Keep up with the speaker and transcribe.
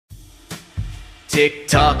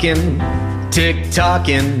Tick-tocking,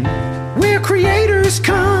 tick-tocking, where creators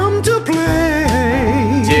come to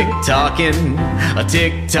play. Tick-tocking, a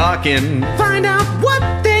tick-tocking, find out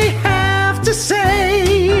what they have to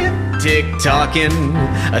say. Tick-tocking,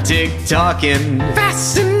 a tick-tocking,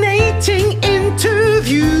 fascinating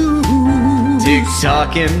interview.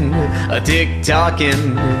 Tick-tocking, a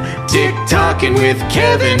tick-tocking, tick-tocking with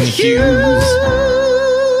Kevin Hughes.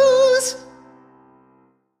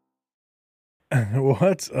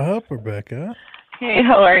 What's up, Rebecca? Hey,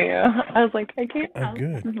 how are you? I was like, I can't I'm tell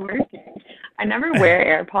good. if this is working. I never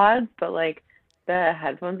wear AirPods, but like the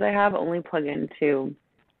headphones I have only plug into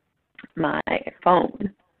my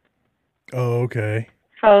phone. Oh, okay.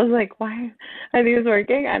 So I was like, why are these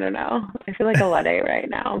working? I don't know. I feel like a Luddite right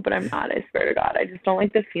now, but I'm not, I swear to God. I just don't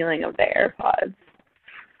like the feeling of the AirPods.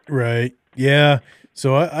 Right. Yeah.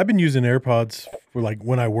 So I've been using AirPods for like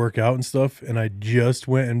when I work out and stuff, and I just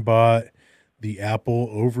went and bought the Apple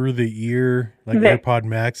over-the-ear like AirPod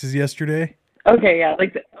Maxes yesterday. Okay, yeah,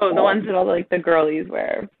 like the ones that all like the girlies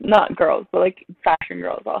wear. Not girls, but like fashion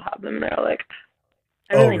girls all have them. They're like,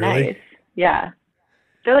 they're really nice. Yeah.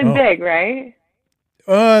 They're like big, right?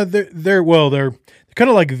 They're kind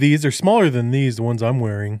of like these. They're smaller than these, the ones I'm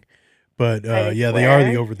wearing, but yeah, they are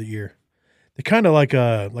the over the ear. They're kind of like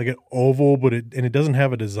an oval, but it doesn't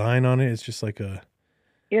have a design on it. It's just like a.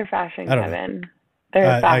 You're fashion, I don't Kevin. know.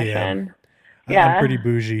 They're fashion. I am. Yeah. I'm pretty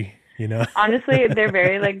bougie, you know. Honestly, they're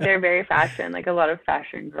very fashion. Like a lot of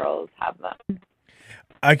fashion girls have them.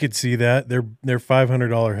 I could see that. They're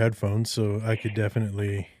 $500 headphones, so I could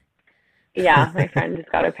definitely. Yeah, my friend just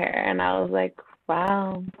got a pair, and I was like,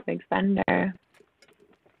 wow, big spender.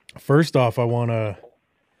 First off, I want to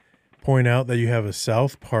point out that you have a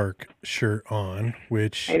South Park shirt on,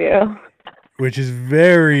 which I do. Which is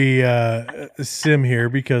very sim here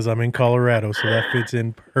because I'm in Colorado, so that fits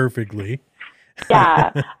in perfectly.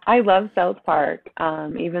 Yeah, I love South Park,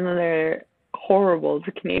 even though they're horrible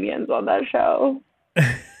to Canadians on that show.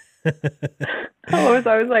 I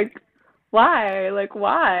was like, why? Like,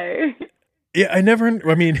 why? Yeah, I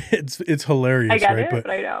mean, it's hilarious, I get right? it, but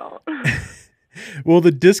I don't. Well,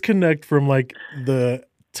 the disconnect from like the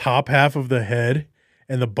top half of the head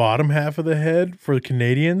and the bottom half of the head for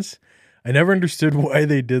Canadians, I never understood why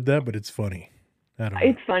they did that, but it's funny. I don't know.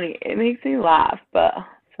 It's funny. It makes me laugh, but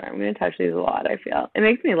sorry, I'm going to touch these a lot, I feel. It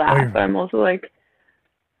makes me laugh, but I'm also like,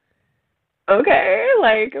 okay,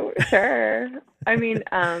 like, sure. I mean,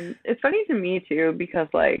 it's funny to me too, because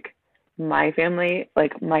like my family,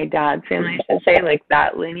 like my dad's family, I should say, like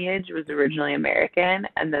that lineage was originally American,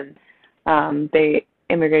 and then they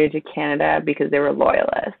immigrated to Canada because they were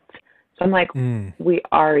loyalists. So I'm like, we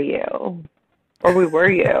are you. Or we were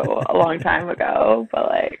you a long time ago, but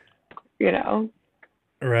like, you know.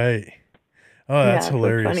 Right. Oh, that's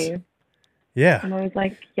hilarious. It's funny. Yeah. And I was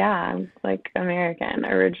like, yeah, I'm like American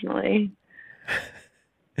originally.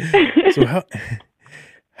 So how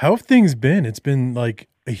have things been? It's been like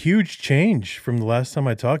a huge change from the last time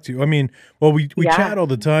I talked to you. I mean, well, we chat all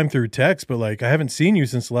the time through text, but like I haven't seen you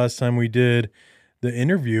since the last time we did the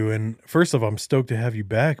interview. And first off, I'm stoked to have you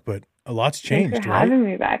back, but a lot's changed, Thanks for right? having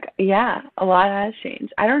me back. Yeah, a lot has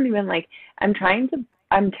changed. I don't even like, I'm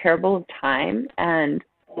terrible with time, and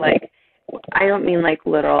like, I don't mean like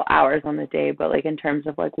literal hours on the day, but like in terms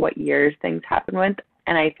of like what years things happen with.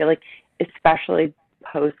 And I feel like especially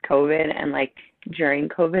post-COVID and like during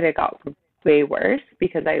COVID, it got way worse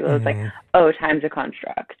because I was like, oh, time's a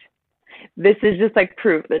construct. This is just like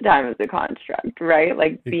proof that time is a construct, right?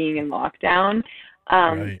 Like being in lockdown.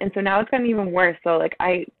 Right. And so now it's gotten even worse. So like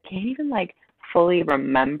I can't even like fully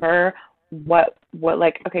remember what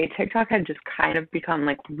like, okay, TikTok had just kind of become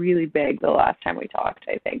like really big the last time we talked,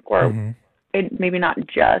 I think, or it maybe not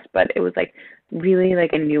just, but it was like really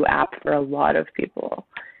like a new app for a lot of people.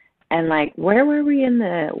 And like, where were we in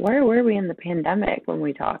the pandemic when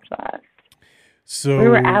we talked last? So we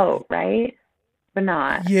were out, right? But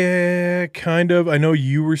not. Yeah, kind of. I know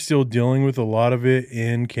you were still dealing with a lot of it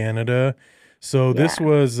in Canada. So this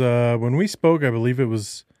was when we spoke, I believe it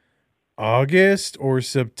was August or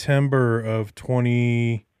September of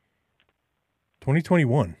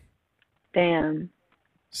 2021. Damn.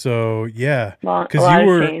 So yeah, well, a lot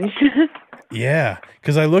has changed. Yeah,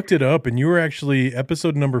 because I looked it up and you were actually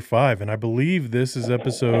episode number 5, and I believe this is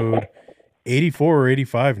episode 84 or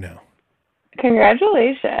 85 now.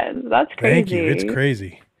 Congratulations. That's crazy. Thank you. It's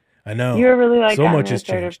crazy. I know. You were really like, so much has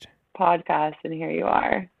changed. Podcast, and here you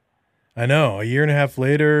are. I know. A year and a half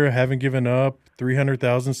later, I haven't given up.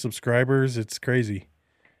 300,000 subscribers. It's crazy.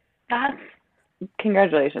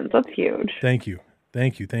 Congratulations. That's huge. Thank you.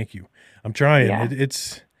 I'm trying. Yeah.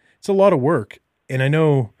 It's a lot of work. And I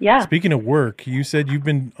know, Yeah. speaking of work, you said you've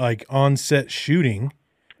been like on set shooting.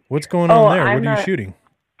 What's going on there? What are you shooting?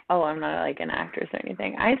 Oh, I'm not like an actress or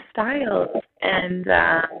anything. I style, and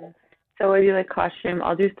so I do like costume.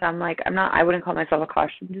 I'll do some like I wouldn't call myself a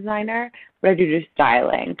costume designer, but I do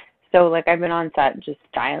styling. So like I've been on set just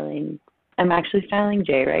styling. I'm actually styling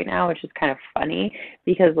Jay right now, which is kind of funny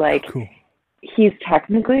because like cool. He's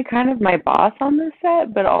technically kind of my boss on this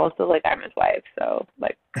set, but also like I'm his wife, so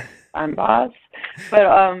like I'm boss. But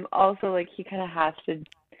also like he kind of has to,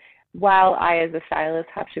 while I as a stylist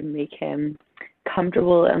have to make him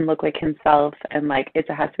comfortable and look like himself, and like it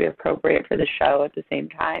has to be appropriate for the show at the same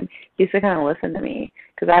time. He has to kind of listen to me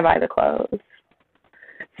because I buy the clothes.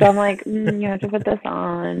 So I'm like, you have to put this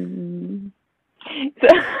on. So,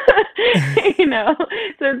 you know,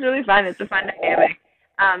 so it's really fun. It's a fun dynamic.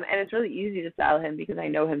 And it's really easy to style him because I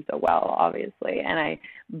know him so well, obviously. And I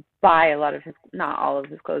buy a lot of his, not all of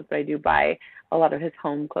his clothes, but I do buy a lot of his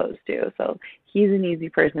home clothes too. So he's an easy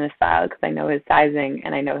person to style because I know his sizing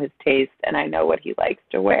and I know his taste and I know what he likes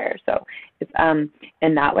to wear. So it's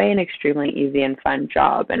in that way an extremely easy and fun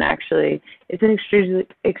job. And actually, it's an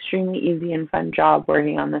extremely easy and fun job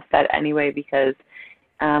working on the set anyway because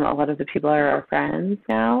a lot of the people are our friends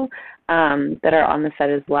now that are on the set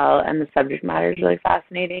as well, and the subject matter is really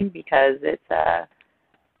fascinating because it's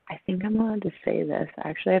I think I'm allowed to say this.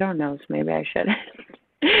 Actually, I don't know, so maybe I shouldn't.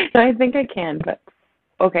 No, I think I can, but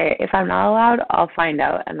okay, if I'm not allowed, I'll find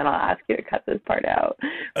out, and then I'll ask you to cut this part out.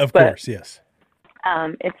 Of course, yes.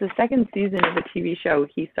 It's the second season of a TV show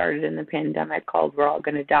he started in the pandemic called We're All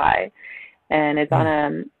Gonna Die, and it's on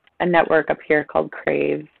a network up here called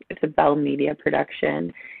Crave. It's a Bell Media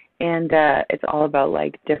production, and it's all about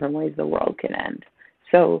like different ways the world can end.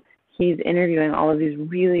 So he's interviewing all of these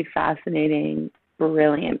really fascinating,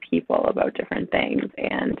 brilliant people about different things,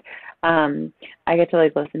 and I get to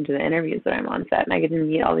like listen to the interviews that I'm on set, and I get to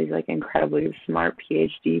meet all these like incredibly smart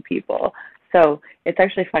PhD people. So it's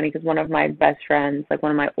actually funny because one of my best friends, like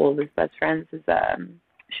one of my oldest best friends, is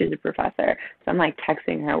she's a professor. So I'm like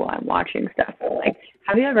texting her while I'm watching stuff. I'm like,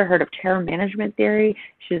 have you ever heard of terror management theory?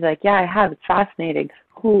 She's like, yeah, I have. It's fascinating.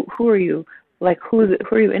 Who are you? Like, who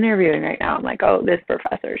are you interviewing right now? I'm like, oh, this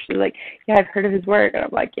professor. She's like, yeah, I've heard of his work. And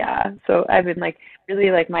I'm like, yeah. So I've been like,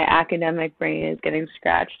 really like my academic brain is getting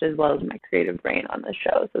scratched as well as my creative brain on this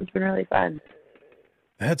show. So it's been really fun.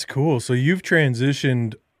 That's cool. So you've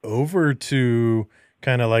transitioned over to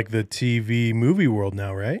kind of like the TV movie world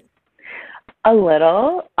now, right? A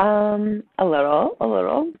little. I'm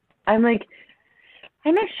like,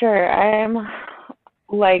 I'm not sure. I'm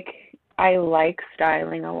like, I like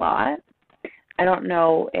styling a lot. I don't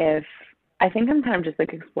know if, I think I'm kind of just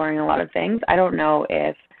like exploring a lot of things. I don't know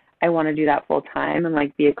if I want to do that full time and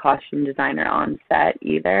like be a costume designer on set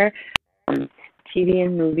either. TV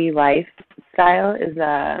and movie lifestyle is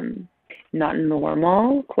not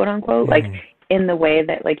normal, quote unquote, like in the way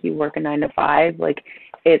that like you work a 9 to 5, like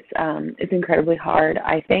it's incredibly hard.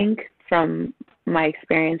 I think from my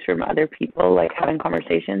experience from other people, like having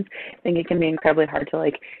conversations, I think it can be incredibly hard to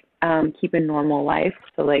like keep a normal life.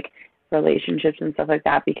 So like relationships and stuff like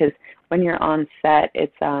that, because when you're on set,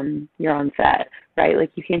 it's you're on set, right?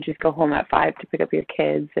 Like you can't just go home at 5 to pick up your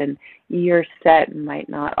kids, and your set might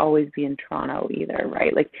not always be in Toronto either,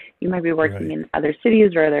 right? Like you might be working in other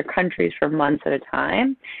cities or other countries for months at a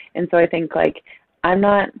time. And so I think like I'm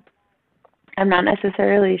not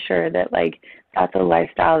necessarily sure that like that's a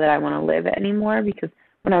lifestyle that I want to live anymore, because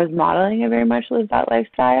when I was modeling, I very much lived that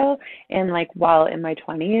lifestyle. And like while in my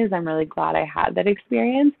 20s, I'm really glad I had that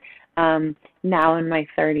experience. Now in my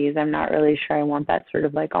 30s, I'm not really sure I want that sort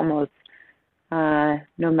of like almost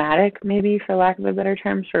nomadic, maybe for lack of a better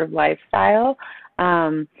term, sort of lifestyle.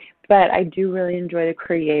 But I do really enjoy the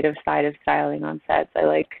creative side of styling on sets. I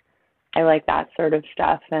like that sort of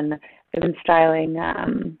stuff, and I've been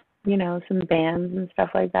styling you know, some bands and stuff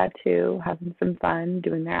like that too, having some fun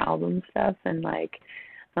doing their album stuff, and like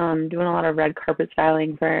doing a lot of red carpet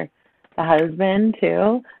styling for the husband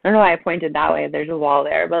too. I don't know why I pointed that way. There's a wall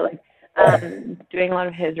there, but like doing a lot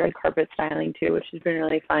of his red carpet styling too, which has been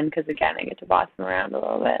really fun because again, I get to boss him around a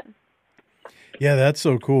little bit. Yeah, that's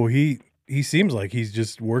so cool. He seems like he's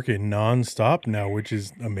just working nonstop now, which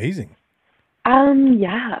is amazing.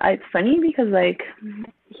 Yeah, it's funny because like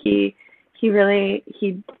he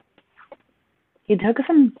took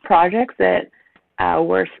some projects that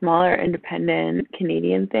were smaller, independent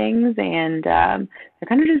Canadian things, and they're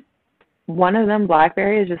kind of just, one of them,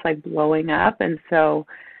 Blackberry, is just like blowing up, and so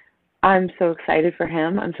I'm so excited for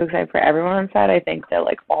him. I'm so excited for everyone on set. I think that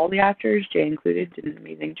like all the actors, Jay included, did an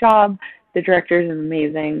amazing job. The director is an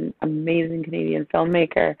amazing Canadian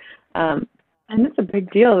filmmaker. And it's a big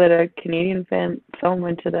deal that a Canadian film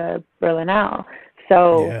went to the Berlinale.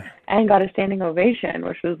 So, Yeah. and got a standing ovation,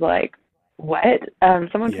 which was like, what?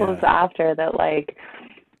 Someone told us Yeah. after that, like,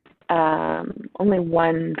 only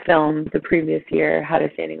one film the previous year had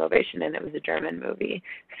a standing ovation, and it was a German movie.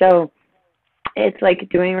 So it's like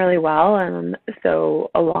doing really well. And so,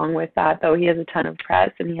 along with that, though, he has a ton of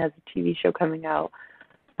press, and he has a TV show coming out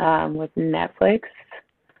with Netflix.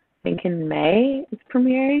 I think in May it's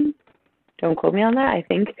premiering. Don't quote me on that, I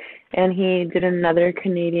think. And he did another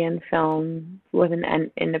Canadian film with an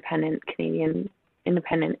independent,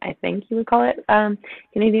 I think you would call it,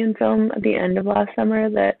 Canadian film at the end of last summer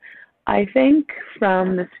that I think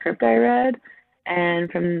from the script I read and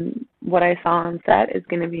from what I saw on set is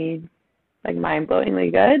going to be like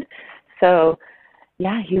mind-blowingly good. So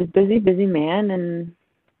yeah, he's busy, busy man, and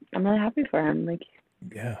I'm really happy for him. Like,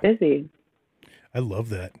 Yeah. busy. I love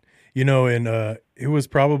that. And it was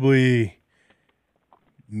probably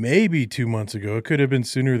maybe 2 months ago. It could have been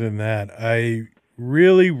sooner than that. I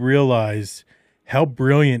really realized how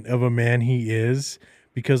brilliant of a man he is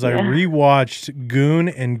because I rewatched Goon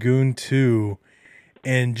and Goon 2,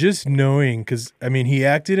 and just knowing, because I mean, he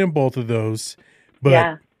acted in both of those,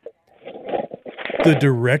 but the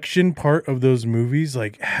direction part of those movies,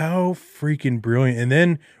 like how freaking brilliant. And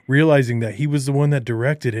then realizing that he was the one that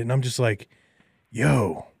directed it, and I'm just like,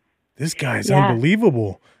 yo, this guy's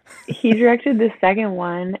unbelievable. He directed the second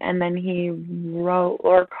one, and then he wrote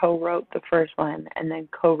or co-wrote the first one, and then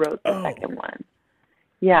co-wrote the second one.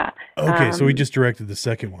 Yeah. Okay, so he just directed the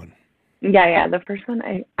second one. Yeah. The first one,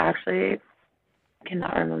 I actually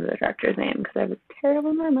cannot remember the director's name because I have a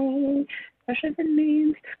terrible memory, especially for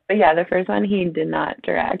names. But yeah, the first one he did not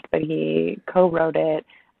direct, but he co-wrote it.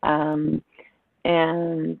 And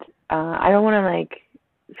I don't want to like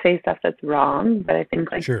say stuff that's wrong, but I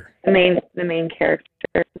think like the main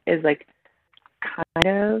character is like kind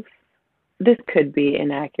of, this could be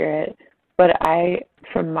inaccurate, but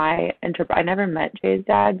from my I never met Jay's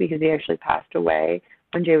dad because he actually passed away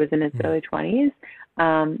when Jay was in his early 20s.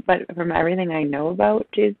 But from everything I know about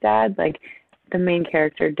Jay's dad, like the main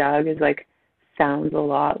character Doug is like sounds a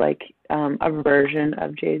lot like a version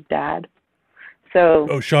of Jay's dad.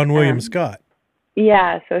 So Sean William Scott.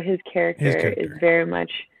 Yeah, so his character is very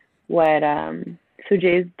much what so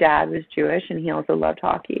Jay's dad was Jewish and he also loved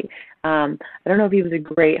hockey. I don't know if he was a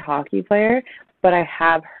great hockey player, but I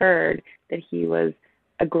have heard that he was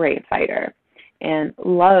a great fighter and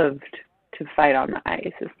loved to fight on the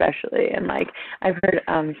ice, especially. And like I've heard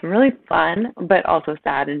some really fun but also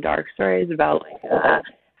sad and dark stories about like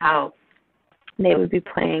how they would be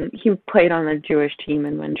playing. He played on a Jewish team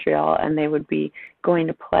in Montreal, and they would be going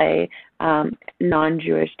to play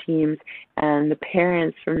non-Jewish teams, and the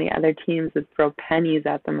parents from the other teams would throw pennies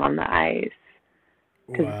at them on the ice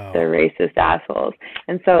because they're racist assholes.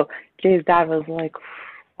 And so Jay's dad was like,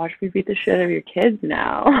 watch me beat the shit out of your kids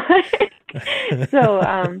now. So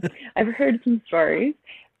I've heard some stories.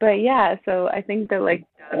 But yeah, so I think that like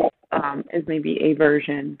is maybe a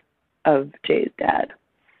version of Jay's dad.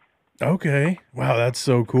 Okay. Wow, that's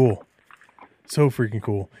so cool. So freaking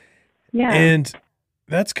cool. Yeah. And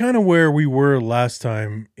that's kind of where we were last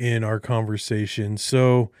time in our conversation.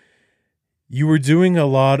 So you were doing a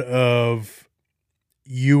lot of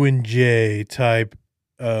you and Jay type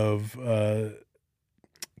of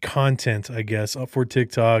content, I guess, for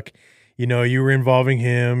TikTok. You know, you were involving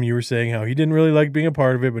him. You were saying how he didn't really like being a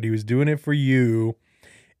part of it, but he was doing it for you.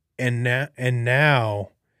 And now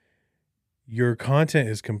your content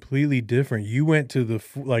is completely different. You went to the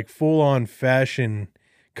full on fashion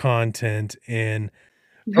content, and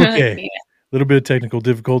okay, a little bit of technical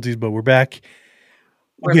difficulties, but we're back.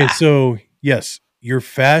 We're back. So yes, your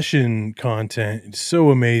fashion content is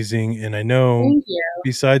so amazing. And I know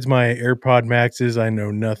besides my AirPod Maxes, I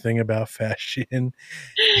know nothing about fashion. And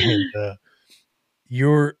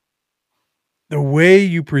the way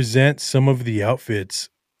you present some of the outfits,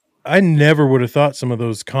 I never would have thought some of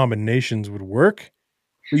those combinations would work,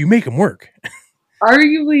 but you make them work.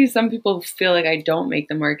 Arguably, some people feel like I don't make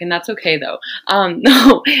them work, and that's okay though.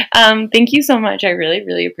 No, thank you so much. I really,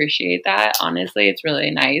 really appreciate that. Honestly, it's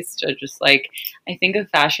really nice to just like, I think of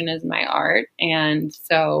fashion as my art. And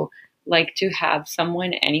so like to have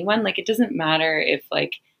anyone, like it doesn't matter if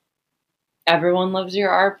like everyone loves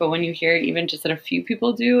your art, but when you hear even just that a few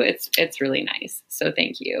people do, it's really nice. So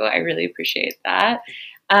thank you. I really appreciate that.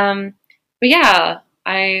 But yeah,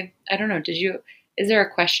 I don't know. Is there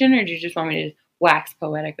a question, or do you just want me to wax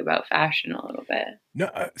poetic about fashion a little bit? No,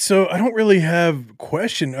 so I don't really have a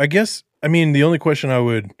question. I mean, the only question I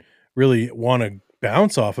would really want to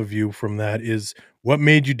bounce off of you from that is what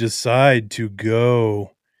made you decide to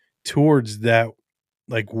go towards that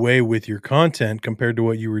like way with your content compared to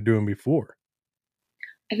what you were doing before?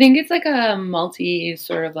 I think it's like a multi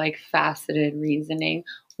sort of like faceted reasoning.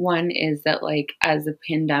 One is that like as the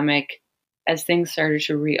pandemic, as things started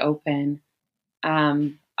to reopen,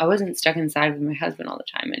 I wasn't stuck inside with my husband all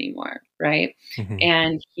the time anymore, right? Mhm.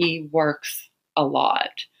 And he works a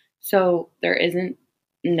lot. So there isn't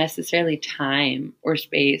necessarily time or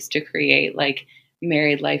space to create like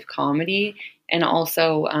married life comedy. And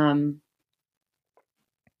also,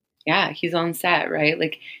 yeah, he's on set, right?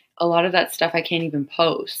 Like a lot of that stuff I can't even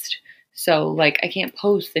post. So like I can't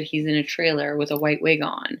post that he's in a trailer with a white wig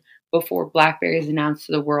on before BlackBerry is announced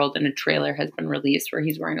to the world and a trailer has been released where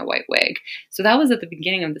he's wearing a white wig. So that was at the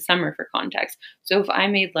beginning of the summer for context. So if I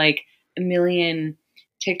made like a million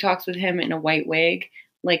TikToks with him in a white wig,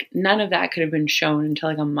 like none of that could have been shown until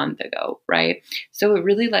like a month ago, right? So it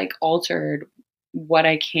really like altered what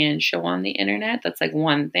I can show on the internet. That's like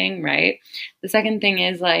one thing, right? The second thing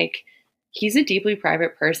is like he's a deeply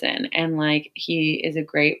private person and like he is a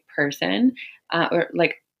great person, or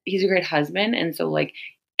like he's a great husband and so like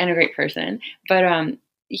and a great person. But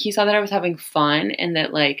he saw that I was having fun and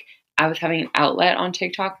that like I was having an outlet on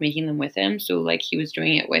TikTok making them with him. So like he was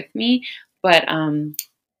doing it with me. But I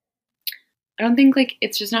don't think like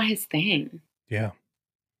it's just not his thing. Yeah.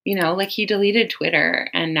 You know, like he deleted Twitter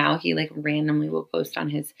and now he like randomly will post on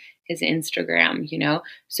his Instagram, you know?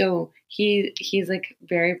 So he's like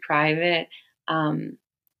very private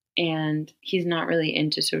and he's not really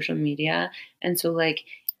into social media. And so like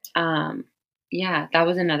yeah, that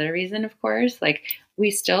was another reason, of course. Like we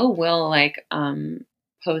still will like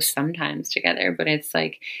post sometimes together, but it's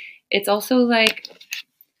like it's also like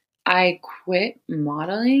I quit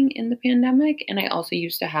modeling in the pandemic, and I also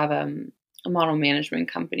used to have a model management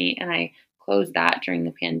company, and I closed that during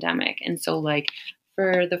the pandemic. And so, like,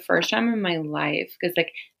 for the first time in my life, because,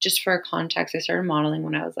 like, just for context, I started modeling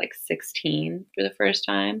when I was like 16 for the first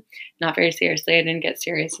time. Not very seriously. I didn't get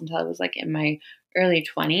serious until I was like in my early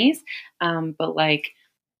 20s. But, like,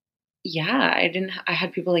 yeah, I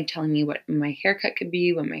had people like telling me what my haircut could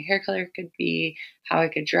be, what my hair color could be, how I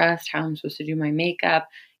could dress, how I'm supposed to do my makeup.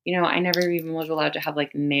 You know, I never even was allowed to have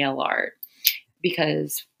like nail art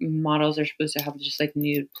because models are supposed to have just like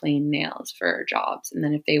nude plain nails for jobs. And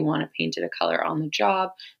then if they want to paint it a color on the job,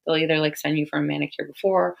 they'll either like send you for a manicure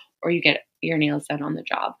before or you get your nails done on the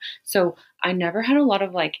job. So I never had a lot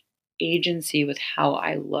of like agency with how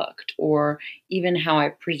I looked or even how I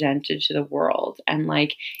presented to the world. And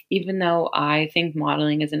like, even though I think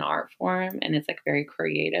modeling is an art form and it's like very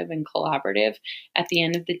creative and collaborative, at the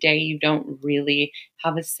end of the day, you don't really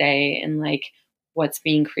have a say in like what's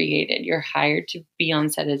being created. You're hired to be on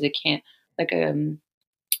set as like a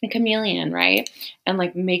chameleon, right? And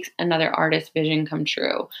like makes another artist's vision come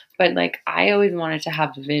true. But like I always wanted to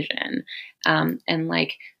have vision. And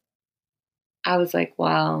like I was like,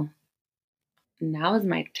 well, now is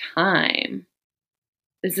my time.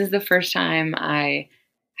 This is the first time I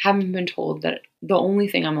haven't been told that the only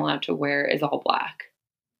thing I'm allowed to wear is all black,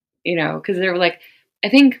 you know, because they were like, I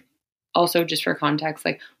think also just for context,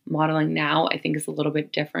 like modeling now, I think is a little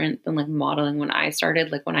bit different than like modeling when I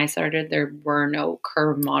started. Like when I started, there were no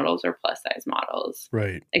curve models or plus size models.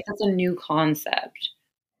 Right. Like that's a new concept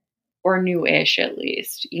or new-ish at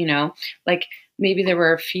least, you know, like maybe there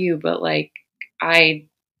were a few, but like I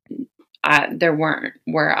there weren't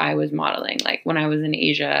where I was modeling. Like when I was in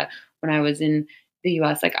Asia, when I was in the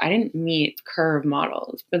US, like I didn't meet curve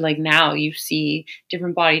models, but like now you see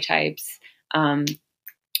different body types on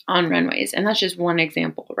runways. And that's just one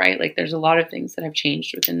example, right? Like there's a lot of things that have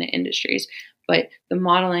changed within the industries, but the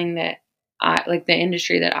modeling that like the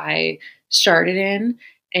industry that I started in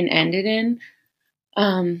and ended in,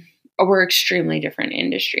 were extremely different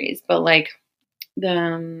industries. But like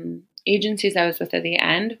the agencies I was with at the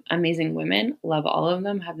end, amazing women, love all of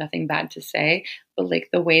them, have nothing bad to say. But like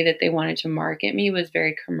the way that they wanted to market me was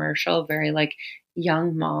very commercial, very like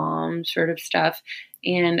young mom sort of stuff.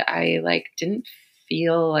 And I like didn't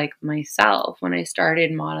feel like myself when I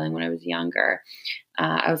started modeling when I was younger.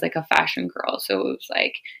 I was like a fashion girl. So it was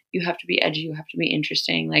like, you have to be edgy, you have to be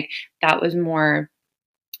interesting. Like that was more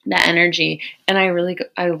the energy. And I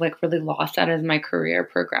like really lost that as my career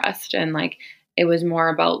progressed. And like, it was more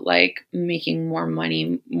about like making more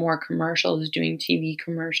money, more commercials, doing TV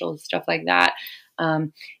commercials, stuff like that.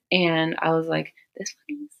 And I was like, this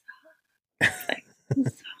fucking sucks. Like, this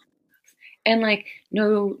sucks. And like,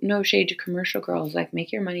 no shade to commercial girls, like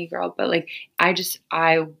make your money, girl. But like,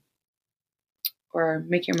 or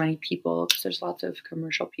make your money people, because there's lots of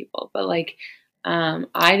commercial people. But like,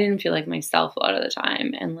 I didn't feel like myself a lot of the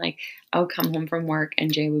time. And like, I would come home from work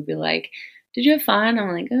and Jay would be like, did you have fun?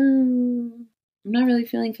 I'm like, oh, I'm not really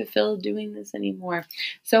feeling fulfilled doing this anymore.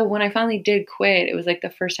 So when I finally did quit, it was like the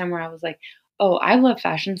first time where I was like, oh, I've loved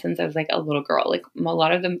fashion since I was like a little girl. Like a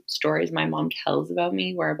lot of the stories my mom tells about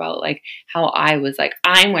me were about like how I was like,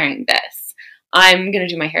 I'm wearing this. I'm going to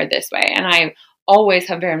do my hair this way. And I always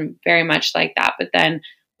have very, very much like that. But then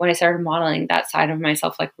when I started modeling, that side of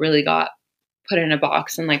myself like really got put in a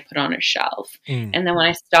box and like put on a shelf. Mm. And then when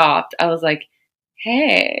I stopped, I was like,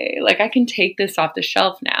 hey, like I can take this off the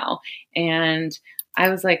shelf now. And I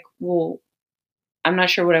was like, well, I'm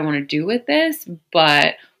not sure what I want to do with this,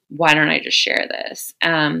 but why don't I just share this?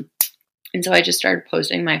 And so I just started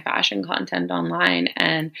posting my fashion content online.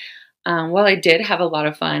 And while I did have a lot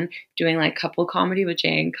of fun doing like couple comedy with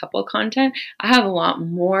Jay and couple content, I have a lot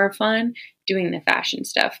more fun doing the fashion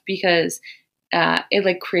stuff because it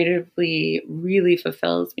like creatively really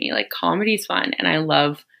fulfills me. Like comedy's fun and I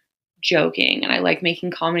love joking and I like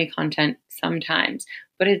making comedy content sometimes,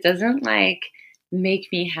 but it doesn't like make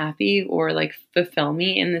me happy or like fulfill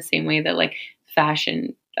me in the same way that like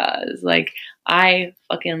fashion does. Like I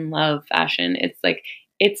fucking love fashion. It's like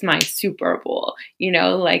it's my Super Bowl, you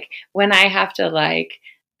know, like when I have to like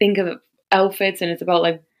think of outfits and it's about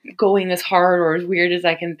like going as hard or as weird as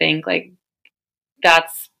I can think, like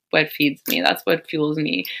that's what feeds me. That's what fuels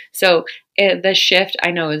me. So the shift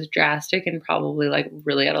I know is drastic and probably like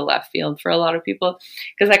really out of left field for a lot of people.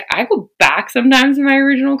 Cause like I go back sometimes in my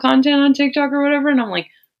original content on TikTok or whatever. And I'm like,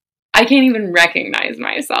 I can't even recognize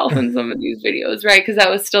myself in some of these videos, right? Cause that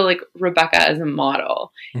was still like Rebecca as a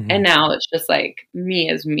model. Mm-hmm. And now it's just like me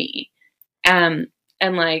as me. And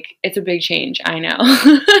like, it's a big change. I know.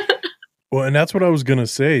 Well, and that's what I was going to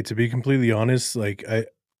say, to be completely honest. Like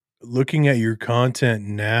looking at your content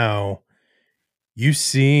now, you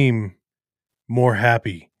seem more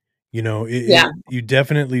happy. You know, Yeah. you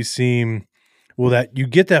definitely seem, well, that you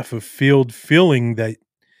get that fulfilled feeling that,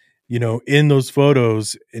 you know, in those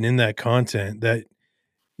photos and in that content, that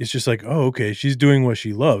it's just like, oh, okay, she's doing what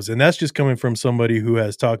she loves. And that's just coming from somebody who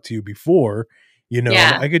has talked to you before, you know, and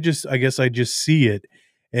Yeah. I guess I just see it,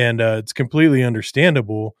 and it's completely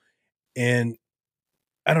understandable. And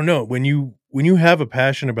I don't know, when you have a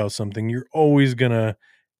passion about something, you're always gonna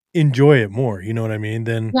enjoy it more, you know what I mean,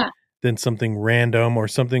 Yeah. than something random or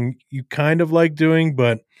something you kind of like doing.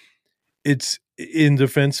 But it's in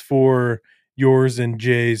defense for yours and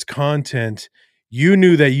Jay's content, you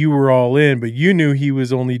knew that you were all in, but you knew he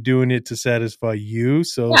was only doing it to satisfy you,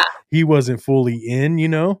 so Yeah. he wasn't fully in, you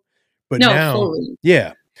know? But No, now, fully.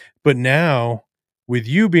 yeah. But now, with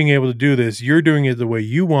you being able to do this, you're doing it the way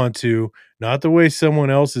you want to, not the way someone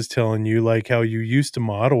else is telling you, like how you used to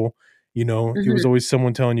model. You know, it was Mm-hmm. always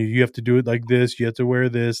someone telling you, you have to do it like this, you have to wear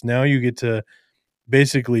this. Now you get to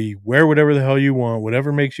basically wear whatever the hell you want,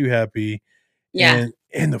 whatever makes you happy. Yeah.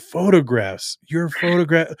 And the photographs, your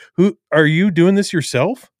photograph, who are you doing this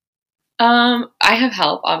yourself? I have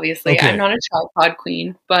help, obviously. I'm Okay. not a tripod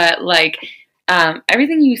queen, but like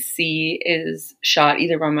everything you see is shot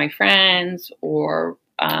either by my friends or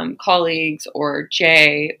colleagues or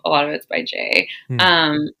Jay. A lot of it's by Jay.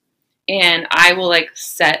 Hmm. And I will like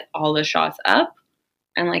set all the shots up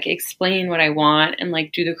and like explain what I want and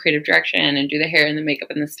like do the creative direction and do the hair and the makeup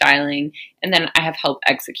and the styling. And then I have help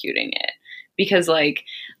executing it because like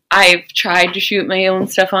I've tried to shoot my own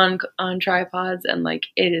stuff on tripods and like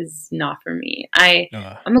it is not for me. I'm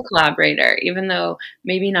a collaborator, even though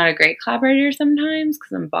maybe not a great collaborator sometimes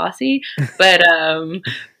because I'm bossy, but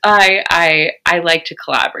I like to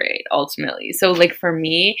collaborate ultimately. So like for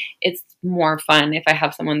me, it's more fun if I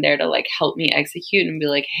have someone there to like help me execute and be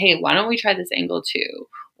like, hey, why don't we try this angle too?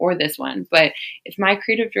 Or this one. But it's my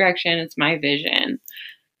creative direction, it's my vision.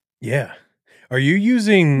 Yeah. Are you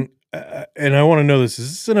using, and I want to know this, is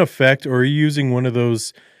this an effect, or are you using one of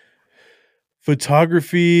those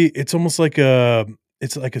photography? It's almost like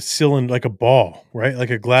it's like a cylinder, like a ball, right? Like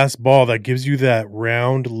a glass ball that gives you that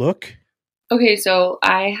round look. Okay, so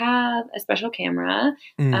I have a special camera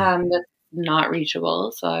Mm, that's not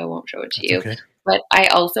reachable, so I won't show it to that's you. okay. But I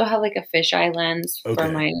also have like a fisheye lens for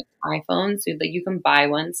Okay. my iPhone, so that you can buy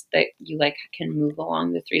ones that you like can move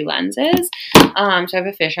along the three lenses. So I have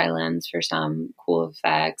a fisheye lens for some cool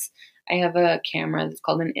effects. I have a camera that's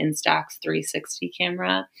called an Instax 360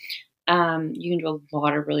 camera. You can do a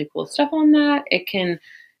lot of really cool stuff on that. It can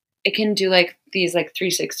do like these like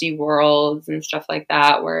 360 worlds and stuff like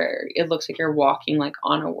that where it looks like you're walking like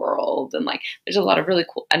on a world, and like there's a lot of really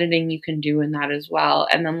cool editing you can do in that as well.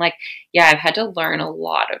 And then like yeah, I've had to learn a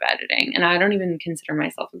lot of editing and I don't even consider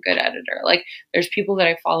myself a good editor. Like there's people that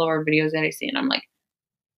I follow or videos that I see and I'm like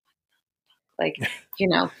Like,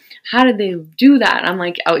 how did they do that? I'm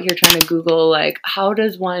like out here trying to Google, like, how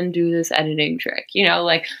does one do this editing trick?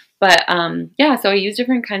 But yeah, so I use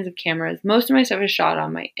different kinds of cameras. Most of my stuff is shot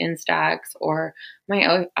on my Instax or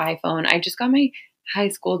my iPhone. I just got my high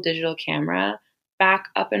school digital camera back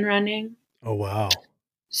up and running. Oh, wow.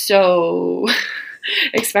 So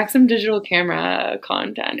expect some digital camera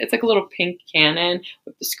content. It's like a little pink Canon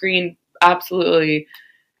with the screen absolutely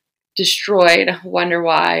destroyed. Wonder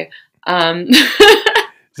why.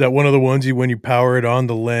 Is that one of the ones when you power it on,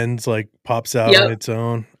 the lens like pops out on its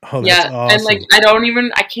own? Oh, that's awesome. And like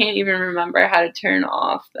I can't even remember how to turn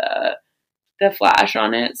off the flash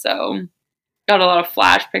on it. So got a lot of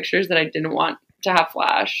flash pictures that I didn't want to have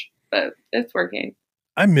flash, but it's working.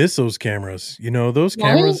 I miss those cameras. Those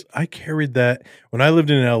cameras, I carried that when I lived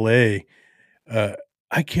in LA.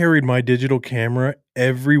 I carried my digital camera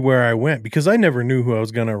everywhere I went because I never knew who I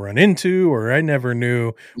was going to run into, or I never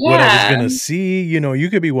knew what I was going to see. You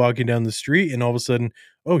could be walking down the street and all of a sudden,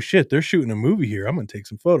 oh shit, they're shooting a movie here. I'm going to take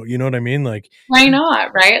some photo. You know what I mean? Like, why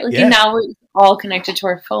not? Right. Like, now we're all connected to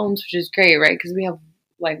our phones, which is great. Right. Cause we have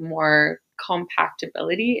like more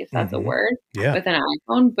compactability, if that's a word, with an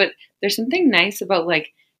iPhone. But there's something nice about like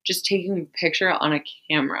just taking a picture on a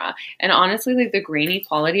camera, and honestly, like the grainy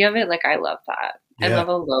quality of it, like I love that. I love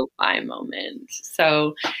a lo-fi moment.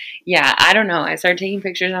 So yeah, I don't know. I started taking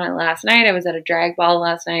pictures on it last night. I was at a drag ball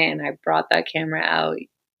last night and I brought that camera out.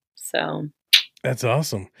 So that's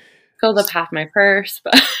awesome. Filled up half my purse,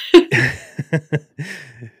 but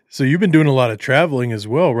So you've been doing a lot of traveling as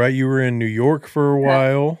well, right? You were in New York for a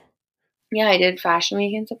while. Yeah, I did Fashion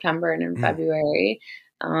Week in September and in February.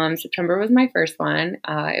 September was my first one.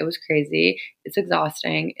 It was crazy. It's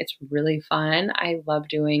exhausting. It's really fun. I love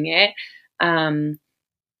doing it.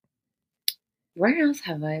 Where else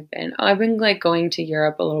have I been? Oh, I've been like going to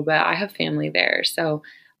Europe a little bit. I have family there. So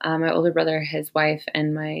my older brother, his wife,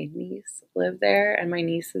 and my niece live there. And my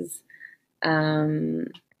niece is,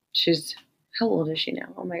 she's, how old is she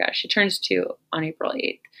now? Oh my gosh, she turns 2 on April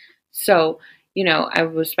 8th. So, I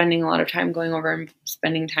was spending a lot of time going over and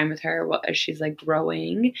spending time with her as she's like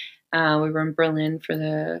growing. We were in Berlin for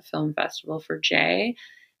the film festival for Jay.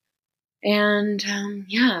 And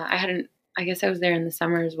I guess I was there in the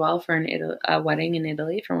summer as well for a wedding in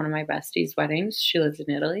Italy for one of my besties' weddings. She lives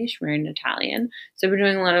in Italy. She married an Italian. So I've been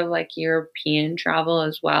doing a lot of like European travel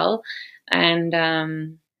as well. And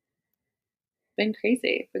been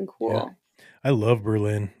crazy. Been cool. Yeah. I love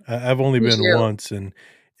Berlin. I've only been once, and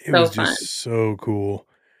it was just so cool.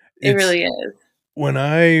 It really is. When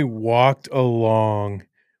I walked along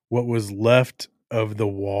what was left of the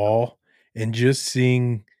wall and just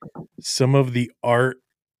seeing some of the art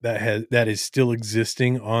that is still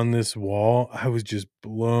existing on this wall, I was just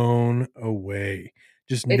blown away.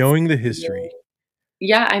 Just knowing the history.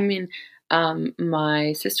 Yeah, I mean,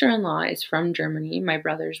 my sister-in-law is from Germany. My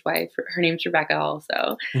brother's wife, her name's Rebecca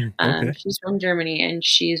also. Okay. She's from Germany and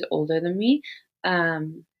she's older than me.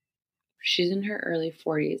 She's in her early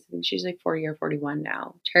 40s. I think she's like 40 or 41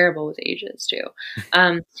 now. Terrible with ages too.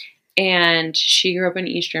 And she grew up in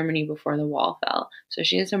East Germany before the wall fell. So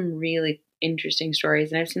she has some really interesting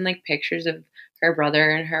stories. And I've seen like pictures of her brother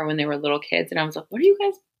and her when they were little kids. And I was like, what are you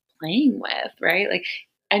guys playing with? Right? Like,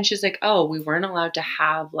 and she's like, oh, we weren't allowed to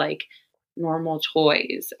have like normal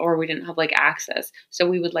toys, or we didn't have like access. So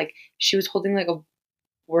we would like, she was holding like a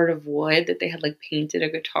board of wood that they had like painted a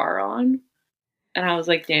guitar on. And I was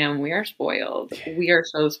like, damn, we are spoiled. We are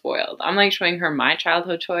so spoiled. I'm like showing her my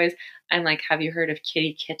childhood toys. I'm like, have you heard of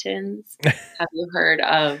Kitty Kittens? Have you heard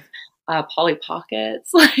of Polly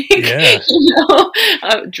Pockets? Like,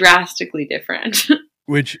 drastically different.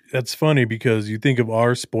 Which, that's funny because you think of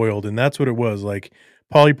our spoiled, and that's what it was. Like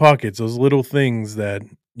Polly Pockets, those little things that,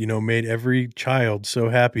 made every child so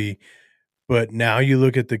happy. But now you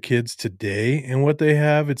look at the kids today and what they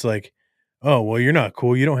have, it's like, oh, well, you're not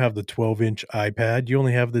cool. You don't have the 12-inch iPad. You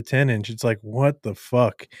only have the 10-inch. It's like, what the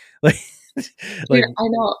fuck? Like, Dude, I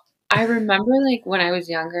know. I remember like when I was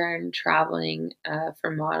younger and traveling for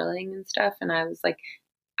modeling and stuff, and I was like,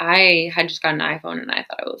 I had just got an iPhone and I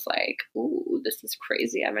thought I was like, ooh, this is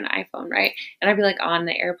crazy. I have an iPhone, right? And I'd be like on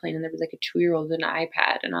the airplane and there was like a 2-year-old with an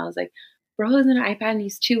iPad, and I was like, bro has an iPad and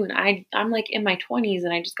he's 2, and I'm like in my 20s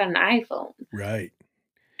and I just got an iPhone. Right.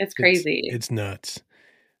 It's crazy. It's nuts.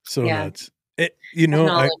 So nuts.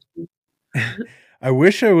 I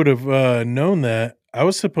wish I would have known that. I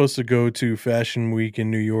was supposed to go to Fashion Week in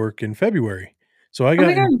New York in February. So I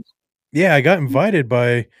got, I got invited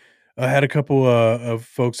by, I had a couple of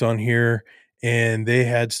folks on here, and they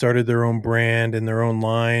had started their own brand and their own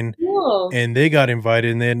line. Cool. And they got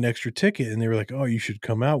invited and they had an extra ticket, and they were like, oh, you should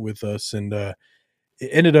come out with us. And it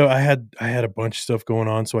ended up I had a bunch of stuff going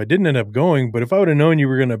on, so I didn't end up going. But if I would have known you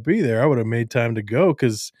were going to be there, I would have made time to go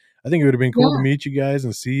because I think it would have been cool to Yeah. meet you guys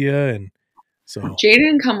and see you. And so, Jay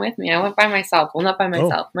didn't come with me. I went by myself. Well, not by oh,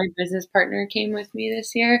 myself. My business partner came with me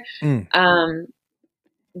this year. mm,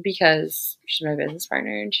 Because she's my business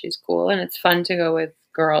partner and she's cool and it's fun to go with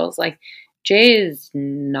girls. Like Jay is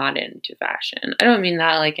not into fashion. I don't mean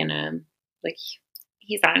that like in a like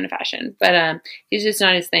he's not into fashion, but he's just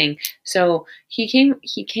not his thing. So he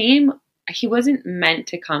wasn't meant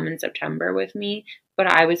to come in September with me, but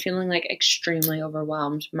I was feeling like extremely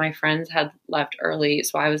overwhelmed. My friends had left early,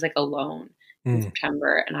 so I was like alone in mm,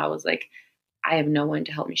 September and I was like I have no one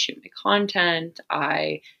to help me shoot my content.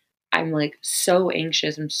 I'm like so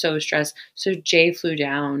anxious. I'm so stressed. So Jay flew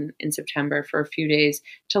down in September for a few days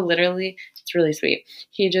to literally, it's really sweet.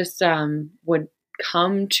 He just would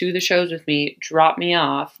come to the shows with me, drop me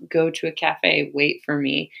off, go to a cafe, wait for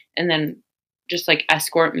me, and then just like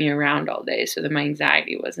escort me around all day so that my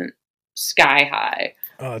anxiety wasn't sky high.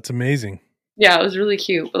 oh, it's amazing. Yeah, it was really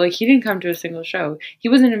cute. But like he didn't come to a single show. He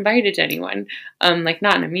wasn't invited to anyone. Like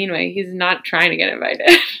not in a mean way. He's not trying to get invited.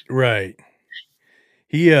 Right.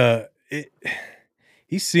 He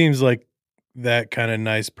he seems like that kind of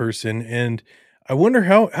nice person, and I wonder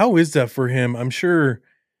how is that for him? I'm sure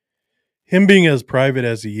him being as private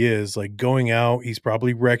as he is, like going out, he's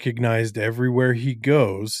probably recognized everywhere he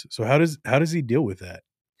goes. So how does he deal with that?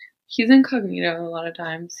 He's incognito a lot of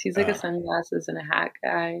times. He's like a Uh, sunglasses and a hat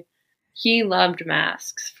guy. He loved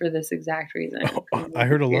masks for this exact reason. 'Cause I when he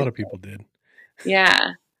heard a lot was of people did.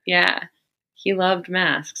 yeah, yeah. He loved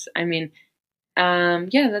masks. I mean,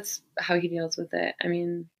 yeah, that's how he deals with it. I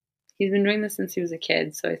mean, he's been doing this since he was a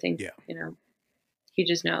kid, so I think, Yeah. he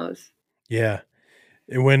just knows. Yeah.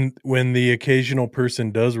 And when the occasional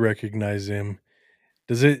person does recognize him,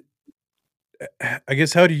 does it I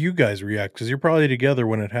guess how do you guys react? Because you're probably together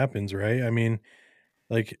when it happens, right? I mean,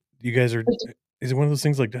 like you guys are is it one of those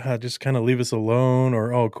things like just kind of leave us alone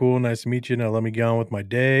or oh cool, nice to meet you. Now let me get on with my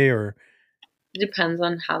day or It depends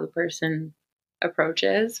on how the person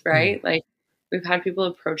approaches, mm, right? Like we've had people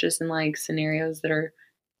approach us in like scenarios that are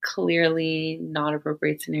clearly not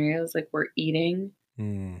appropriate scenarios. Like we're eating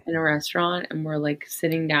mm, in a restaurant and we're like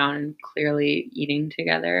sitting down and clearly eating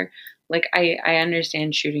together. Like I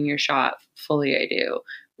understand shooting your shot fully, I do,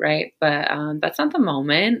 right? But that's not the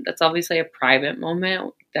moment. That's obviously a private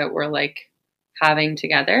moment that we're like having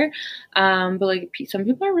together. But like some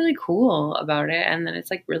people are really cool about it, and then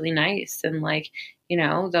it's like really nice, and like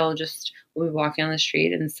they'll just we'll be walking on the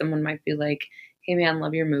street and someone might be like, "Hey man,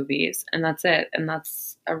 love your movies," and that's it, and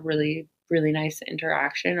that's a really really nice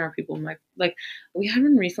interaction. Or people might like we had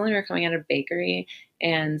one recently. We were coming out of a bakery,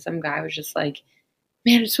 and some guy was just like,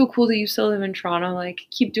 "Man, it's so cool that you still live in Toronto. Like,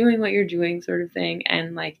 keep doing what you're doing," sort of thing.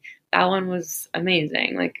 And like that one was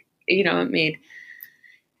amazing. Like, it made.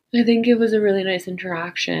 I think it was a really nice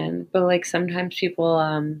interaction. But like sometimes people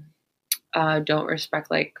don't respect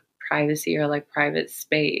like privacy or like private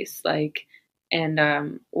space, like,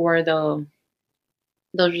 and or they'll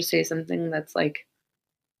just say something that's like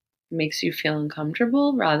makes you feel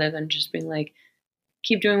uncomfortable rather than just being like,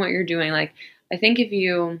 keep doing what you're doing. Like, I think if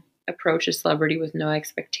you approach a celebrity with no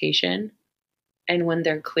expectation and when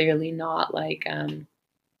they're clearly not like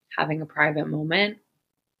having a private moment,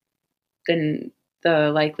 then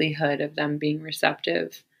the likelihood of them being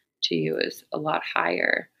receptive to you is a lot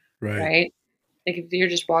higher, right. right? Like if you're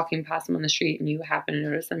just walking past them on the street and you happen to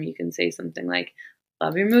notice them, you can say something like,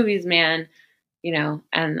 "Love your movies, man,"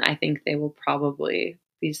 and I think they will probably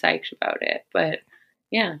be psyched about it. But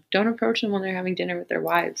yeah, don't approach them when they're having dinner with their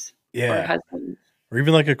wives or Yeah. husbands. Or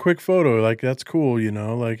even like a quick photo, like that's cool,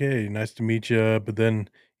 like, hey, nice to meet you. But then,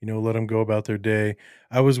 let them go about their day.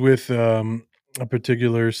 I was with a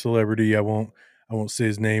particular celebrity. I won't say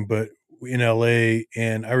his name, but in LA.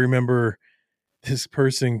 And I remember this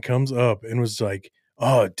person comes up and was like,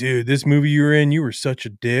 "Oh, dude, this movie you were in, you were such a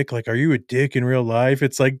dick. Like, are you a dick in real life?"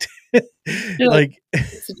 It's like, You're like, like,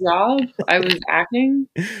 it's a job. I was acting.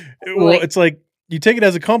 well, Like, it's like you take it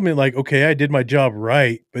as a compliment, like, okay, I did my job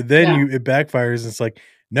right, but then yeah, it backfires. And it's like,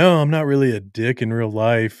 no, I'm not really a dick in real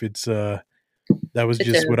life. It's that was it's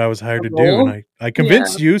just what I was hired a to do, and role. I Yeah,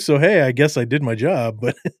 convinced you. So hey, I guess I did my job,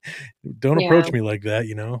 but don't yeah. approach me like that,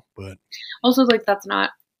 But Also, like that's not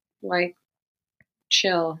like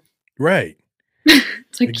chill. right,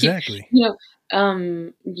 It's like exactly, you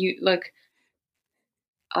like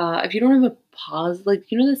if you don't have a pause, like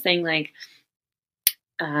the saying like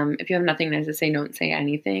if you have nothing nice to say, don't say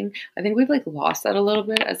anything. I think we've like lost that a little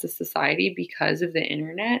bit as a society because of the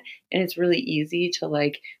internet, and it's really easy to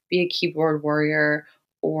like be a keyboard warrior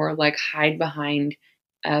or like hide behind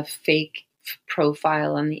a fake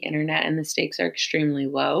profile on the internet and the stakes are extremely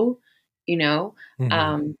low, you know? Mhm.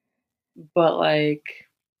 Um, but like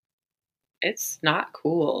it's not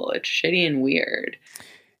cool. It's shitty and weird.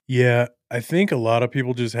 Yeah, I think a lot of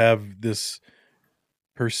people just have this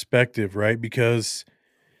perspective, right? Because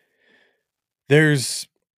there's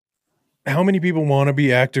how many people wanna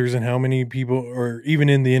be actors and how many people or even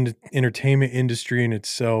in the entertainment industry in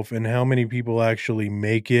itself and how many people actually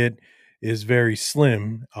make it is very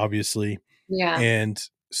slim, obviously, Yeah. and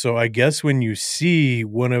so I guess when you see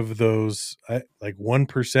one of those, like, 1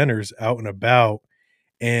 percenters out and about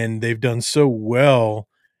and they've done so well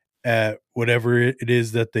at whatever it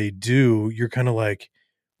is that they do, you're kinda like,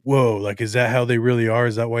 "Whoa, like, is that how they really are?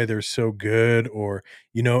 Is that why they're so good?" Or,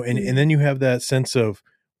 and Mhm. then you have that sense of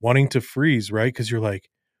wanting to freeze, right? Because 'Cause you're like,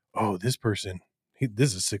 "Oh, this person,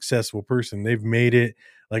 this is a successful person. They've made it.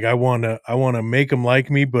 Like, I wanna make them like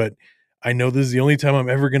me, but I know this is the only time I'm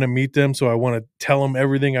ever gonna meet them, so I wanna tell them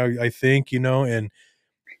everything I think," and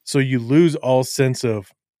so you lose all sense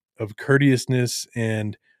of courteousness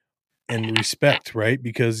and respect, right?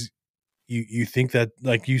 Because you think that,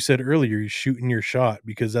 like you said earlier, you're shooting your shot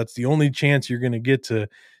because that's the only chance you're gonna get to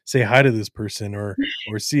say hi to this person or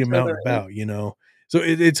see him out and Totally. about. So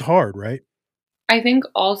it's hard, right? I think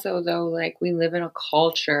also though, like we live in a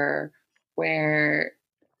culture where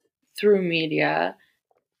through media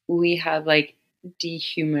we have like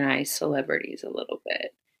dehumanized celebrities a little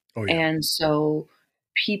bit. Oh, yeah. And so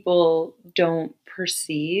people don't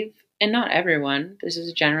perceive, and not everyone, this is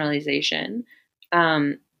a generalization.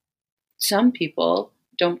 Um, some people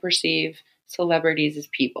don't perceive celebrities as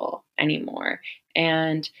people anymore.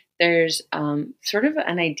 And there's sort of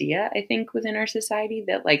an idea, I think, within our society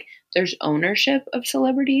that like there's ownership of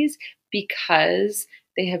celebrities because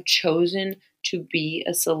they have chosen to be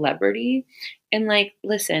a celebrity. And like,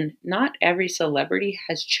 listen, not every celebrity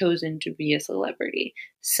has chosen to be a celebrity.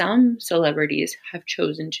 Some celebrities have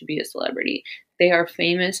chosen to be a celebrity. They are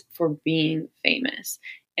famous for being famous.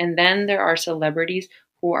 And then there are celebrities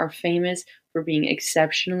who are famous for being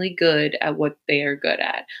exceptionally good at what they are good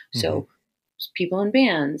at. Mhm. So, people in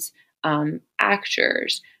bands,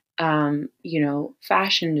 actors,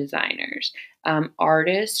 fashion designers,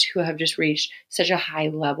 artists who have just reached such a high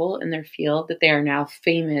level in their field that they are now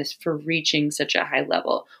famous for reaching such a high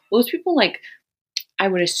level. Those people, like, I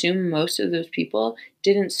would assume most of those people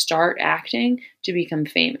didn't start acting to become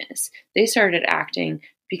famous. They started acting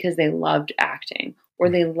because they loved acting or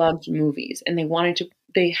they Right. loved movies and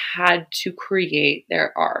they had to create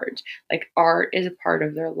their art. Like art is a part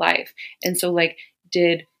of their life. And so like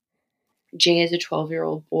did Jay as a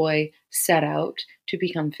 12-year-old boy set out to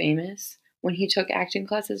become famous when he took acting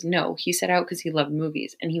classes? No, he set out because he loved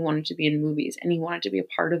movies and he wanted to be in movies and he wanted to be a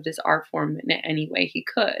part of this art form in any way he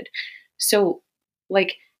could. So,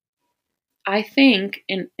 like, I think,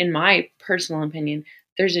 in my personal opinion,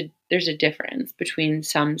 there's a difference between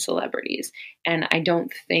some celebrities, and I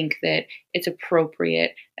don't think that it's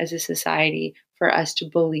appropriate as a society for us to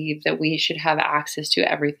believe that we should have access to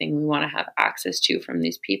everything we want to have access to from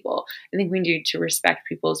these people. I think we need to respect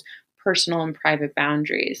people's personal and private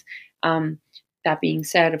boundaries. That being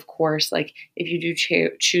said, of course, like if you do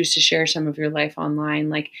choose to share some of your life online,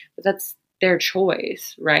 like, but that's their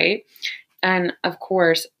choice, right? And of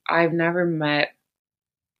course, I've never met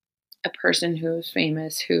a person who is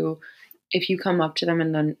famous who, if you come up to them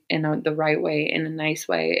in the right way, in a nice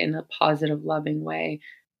way, in a positive, loving way,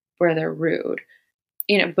 where they're rude.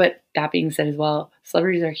 But that being said as well,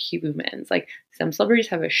 celebrities are humans. Like some celebrities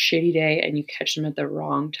have a shitty day and you catch them at the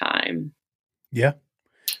wrong time. Yeah.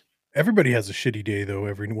 Everybody has a shitty day though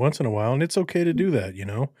every once in a while, and it's okay to do that.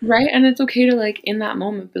 Right? And it's okay to like in that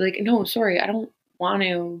moment be like, no, sorry, I don't want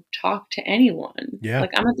to talk to anyone. Yeah.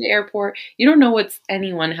 Like I'm at the airport. You don't know what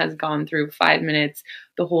anyone has gone through 5 minutes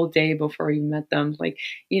the whole day before you met them. Like,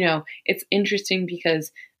 it's interesting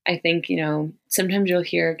because I think, sometimes you'll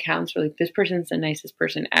hear accounts where like this person's the nicest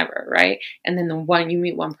person ever, right? And then you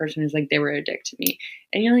meet one person who's like, they were a dick to me.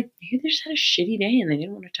 And you're like, maybe they just had a shitty day and they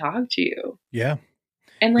didn't want to talk to you. Yeah.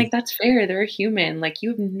 And, like, It that's fair, they're a human, like,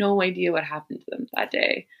 you have no idea what happened to them that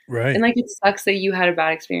day. And, right. like, it sucks that you had a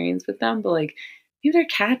bad experience with them, but, like, maybe their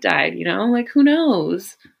cat died, like, who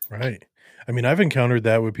knows? Right. I mean, I've encountered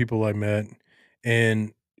that with people I met,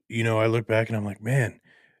 and, I look back and I'm like, "Man,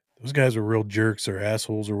 those guys are real jerks or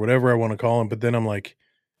assholes," or whatever I wanna call them. But then I'm like,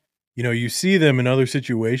 you see them in other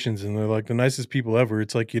situations, and they're, like, the nicest people ever.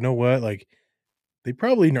 It's like, you know what? Like, they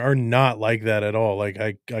probably are not like that at all. Like,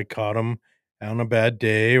 I caught them on a bad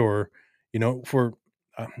day or, for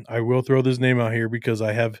I will throw this name out here because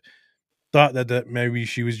I have thought that maybe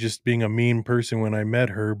she was just being a mean person when I met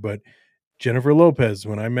her, but Jennifer Lopez,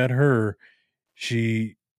 when I met her,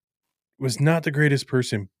 she was not the greatest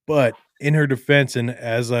person, but in her defense, and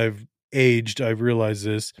as I've aged, I've realized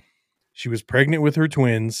this, she was pregnant with her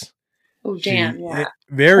twins. Oh, damn, yeah.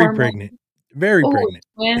 Very pregnant, Hormone. very Oh, pregnant.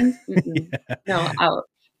 twins? Mm-mm. Yeah. No, ouch.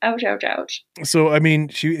 Ouch, ouch, ouch. So, I mean,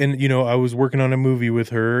 I was working on a movie with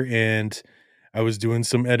her and I was doing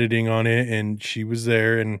some editing on it and she was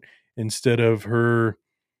there. And instead of her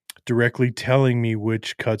directly telling me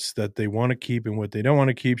which cuts that they want to keep and what they don't want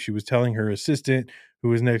to keep, she was telling her assistant who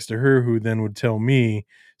was next to her, who then would tell me.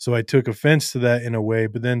 So I took offense to that in a way.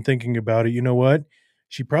 But then thinking about it, you know what?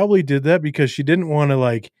 She probably did that because she didn't want to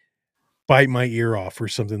like bite my ear off or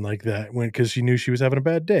something like that because she knew she was having a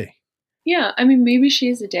bad day. Yeah, I mean, maybe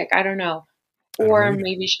she's a dick. I don't know. I don't know Or either.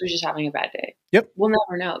 maybe she was just having a bad day. Yep. We'll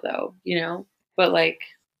never know, though, But, like,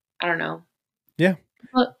 I don't know. Yeah.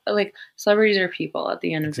 But, like, celebrities are people at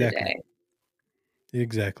the end of the Exactly. day.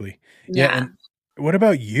 Exactly. Yeah, Yeah. and what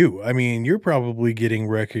about you? I mean, you're probably getting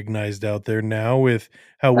recognized out there now with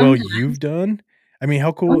how well Sometimes you've done. I mean,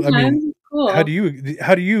 how cool I mean, sometimes it's cool. how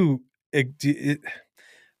do you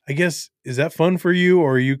I guess, is that fun for you,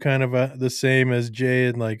 or are you kind of, the same as Jay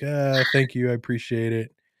and like, thank you, I appreciate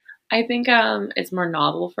it." I think, it's more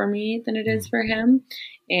novel for me than it is Mm, for him,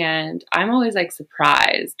 and I'm always, like,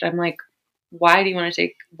 surprised. I'm like, "Why do you wanna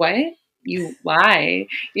take what? You why?"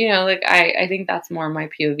 Like, I think that's more my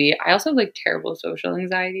POV. I also have, like, terrible social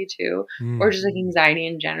anxiety too, or mm, just, like, anxiety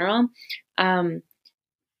in general, um,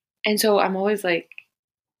 and so I'm always like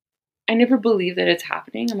I never believe that it's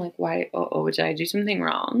happening. I'm like, "Why? Oh, did I do something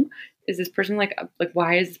wrong? Is this person,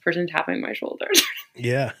 why is this person tapping my shoulders?"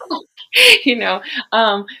 yeah. you know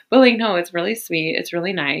but like no, it's really sweet, it's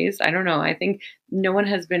really nice. I don't know, I think no one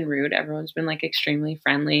has been rude, everyone's been like extremely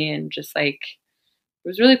friendly and just like it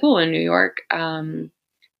was really cool in New York. I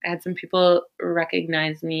had some people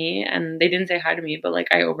recognize me and they didn't say hi to me, but like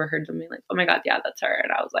I overheard them being like, "Oh my god, yeah, that's her,"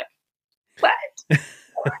 and I was like,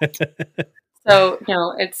 "What?" So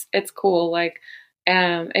no, it's cool. Like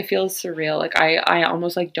it feels surreal. Like I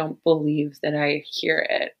almost like don't believe that I hear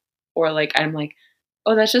it. Or like I'm like,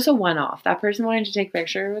 "Oh, that's just a one off. That person wanted to take a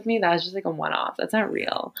picture with me, that was just like a one off. That's not Yeah.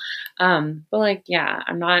 real." But like yeah,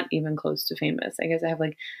 I'm not even close to famous. I guess I have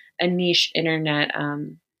like a niche internet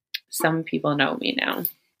some people know me now.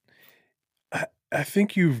 I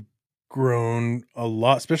think you've grown a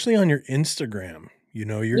lot, especially on your Instagram.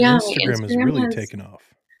 Your Yeah, my Instagram has Instagram really has taken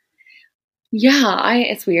off. yeah, I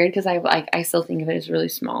it's weird because I still think of it as really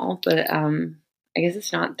small, but I guess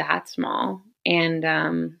it's not that small. And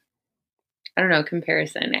I don't know,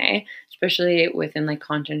 comparison, eh? Especially within like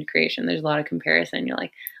content creation, there's a lot of comparison. You're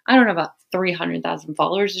like, I don't know about 300,000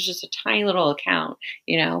 followers. It's just a tiny little account.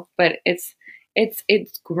 But it's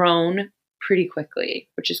grown pretty quickly,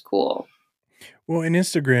 which is cool. Well, in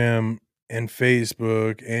Instagram and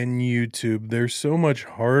Facebook and YouTube, they're so much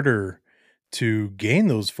harder to gain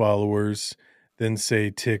those followers than say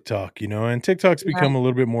TikTok, and TikTok's Yeah. become a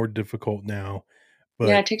little bit more difficult now,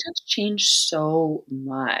 Yeah, but TikTok's changed so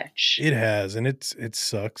much. it has, and it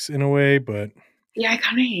sucks in a way, but Yeah, I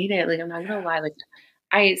kind of hate it. Like, I'm not gonna lie. Like,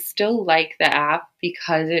 I still like the app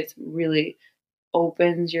because it's really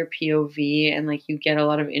opens your POV and like you get a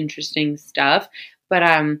lot of interesting stuff. But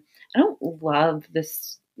I don't love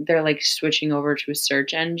this they're like switching over to a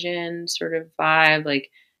search engine sort of vibe. Like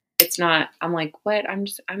it's not I'm like, what?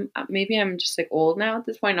 Maybe I'm just like old now at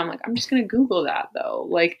this point. I'm like, I'm just gonna Google that though.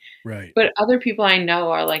 Like right. but other people I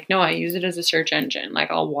know are like, no, I use it as a search engine.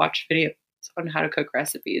 Like I'll watch videos on how to cook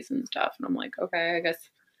recipes and stuff. And I'm like, okay, I guess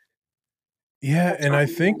Yeah, that's and I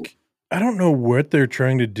fine. think I don't know what they're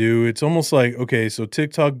trying to do. It's almost like, okay, so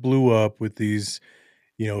TikTok blew up with these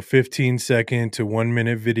 15-second to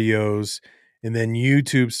 1-minute videos. And then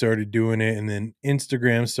YouTube started doing it. And then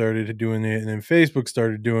Instagram started doing it. And then Facebook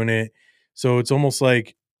started doing it. So it's almost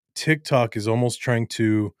like TikTok is almost trying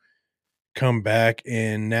to come back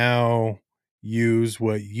and now use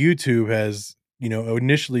what YouTube has,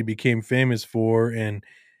 initially became famous for and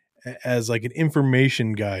as like an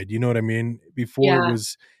information guide. You know what I mean? Before Yeah,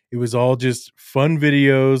 it was all just fun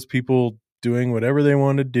videos, people doing whatever they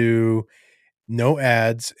want to do, no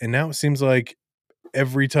ads, and now it seems like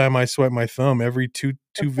every time I swipe my thumb, every two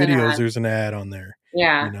it's an videos, ad. there's an ad on there,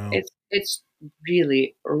 Yeah, you know? it's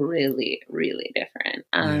really, really, really different.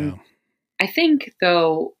 Yeah. I think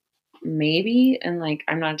though, maybe, and like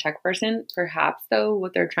I'm not a tech person, perhaps though,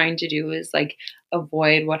 what they're trying to do is like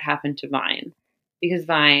avoid what happened to Vine. Because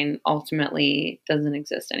Vine ultimately doesn't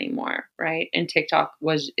exist anymore, right? And TikTok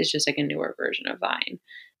is just like a newer version of Vine.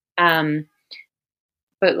 Um,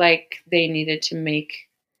 but like they needed to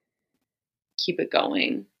keep it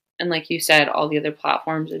going. And like you said, all the other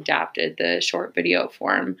platforms adapted the short video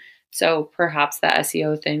form. So perhaps the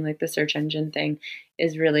SEO thing, like the search engine thing,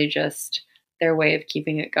 is really just their way of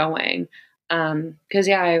keeping it going. Because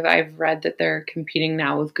yeah, I've read that they're competing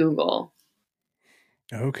now with Google,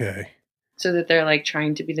 Okay. so that they're like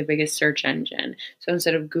trying to be the biggest search engine. So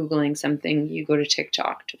instead of Googling something, you go to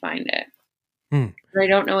TikTok to find it. But I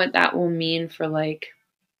don't know what that will mean for like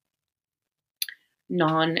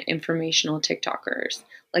non-informational TikTokers,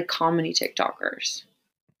 like comedy TikTokers.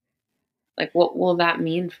 Like, what will that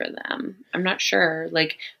mean for them? I'm not sure.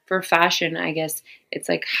 Like, for fashion, I guess it's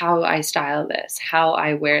like how I style this, how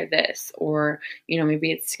I wear this, or,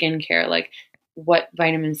 maybe it's skincare, like what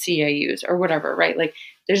vitamin C I use or whatever, right? Like,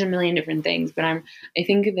 there's a million different things, but I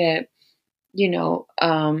think that,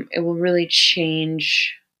 it will really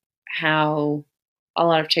change how a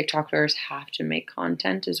lot of TikTokers have to make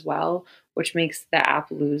content as well, which makes the app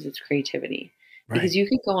lose its creativity. Because Right. you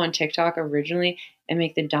could go on TikTok originally and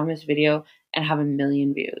make the dumbest video and have 1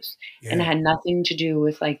 million views. And it Yeah. had nothing to do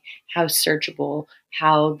with like how searchable,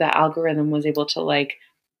 how the algorithm was able to like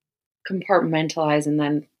compartmentalize and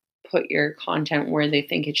then put your content where they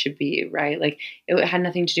think it should be, right? Like it had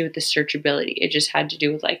nothing to do with the searchability. It just had to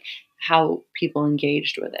do with like how people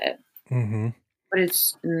engaged with it. Mm-hmm.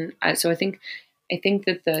 But so I think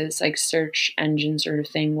that this like search engine sort of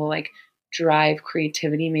thing will like drive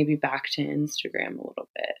creativity maybe back to Instagram a little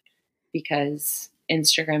bit, because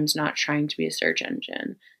Instagram's not trying to be a search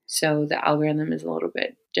engine. So the algorithm is a little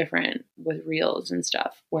bit different with reels and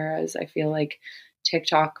stuff. Whereas I feel like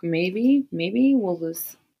TikTok maybe will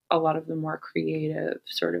lose a lot of the more creative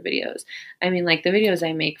sort of videos. I mean, like the videos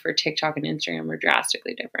I make for TikTok and Instagram are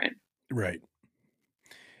drastically different Right.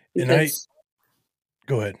 And because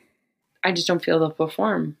go ahead. I just don't feel they'll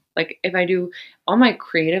perform. Like if I do all my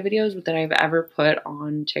creative videos that I've ever put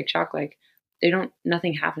on TikTok, like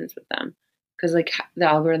nothing happens with them because like the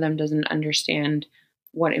algorithm doesn't understand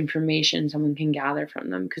what information someone can gather from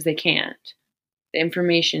them because they can't. The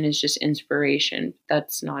information is just inspiration.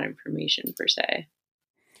 That's not information per se.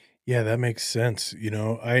 Yeah, that makes sense.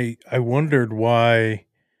 I wondered why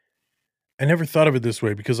I never thought of it this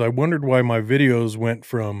way because I wondered why my videos went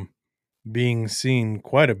from being seen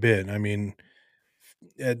quite a bit. I mean,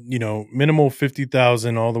 at minimal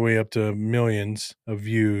 50,000 all the way up to millions of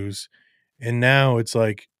views. And now it's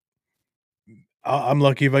like I'm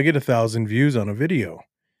lucky if I get 1,000 views on a video.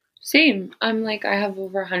 Same. I'm like I have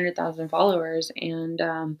over 100,000 followers,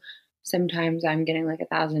 and sometimes I'm getting like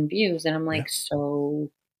 1,000 views, and I'm Yeah. like, so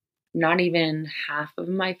not even half of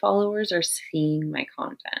my followers are seeing my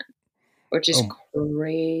content, which is Oh,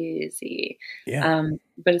 crazy. yeah.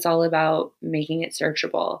 But it's all about making it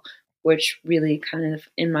searchable, which really kind of,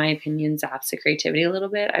 in my opinion, zaps the creativity a little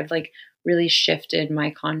bit. I've like really shifted my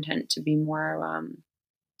content to be more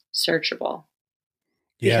searchable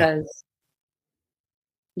Yeah. because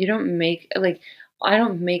you don't make like I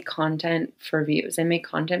don't make content for views. I make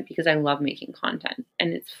content because I love making content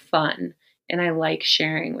and it's fun and I like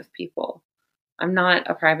sharing with people. I'm not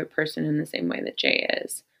a private person in the same way that Jay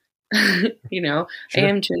is. I Sure.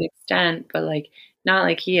 am to an extent, but like not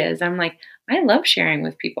like he is. I'm like, I love sharing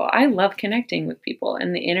with people. I love connecting with people.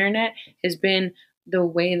 And the internet has been the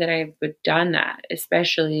way that I've done that,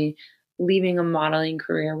 especially leaving a modeling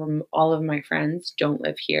career where all of my friends don't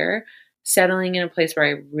live here, settling in a place where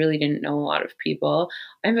I really didn't know a lot of people.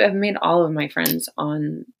 I've made all of my friends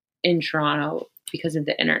in Toronto because of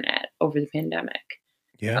the internet over the pandemic.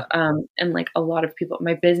 Yeah. And like a lot of people,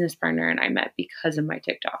 my business partner and I met because of my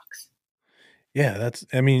TikToks. Yeah,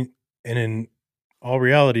 I mean, and in all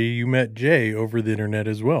reality, you met Jay over the internet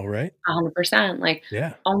as well, right? 100%. Like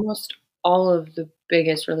Yeah. almost all of the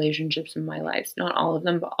biggest relationships in my life, not all of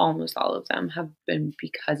them, but almost all of them have been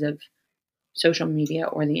because of social media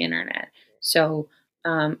or the internet. So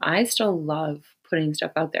I still love putting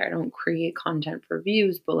stuff out there. I don't create content for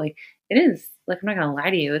views, but like it is like I'm not gonna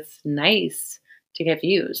lie to you, it's nice to get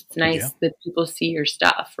views. It's Yeah. nice that people see your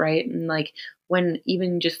stuff, right? And like when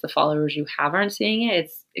even just the followers you have aren't seeing it,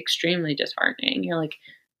 it's extremely disheartening. You're like,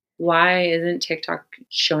 why isn't TikTok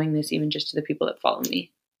showing this even just to the people that follow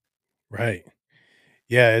me? Right.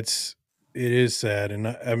 Yeah, it is sad, and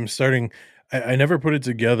I'm starting. I never put it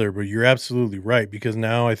together, but you're absolutely right because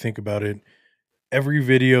now I think about it. Every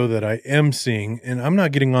video that I am seeing, and I'm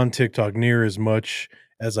not getting on TikTok near as much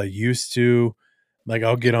as I used to. Like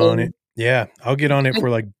I'll get on it. Same. Yeah, I'll get on it for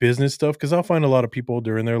like business stuff because I'll find a lot of people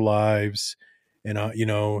during their lives, and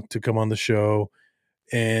to come on the show.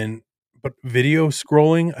 And but video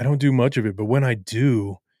scrolling, I don't do much of it. But when I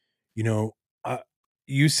do, you know, uh,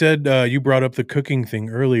 you said you brought up the cooking thing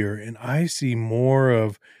earlier, and I see more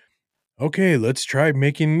of okay, let's try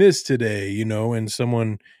making this today, you know, and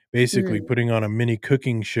someone basically Mhm. putting on a mini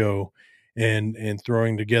cooking show and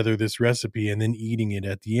throwing together this recipe and then eating it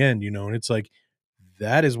at the end, you know, and it's like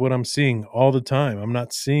that is what I'm seeing all the time. I'm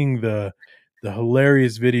not seeing the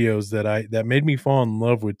hilarious videos that made me fall in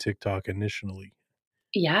love with TikTok initially.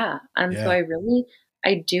 Yeah, and so Yeah.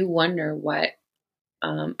 I do wonder what,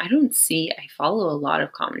 I follow a lot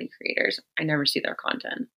of comedy creators. I never see their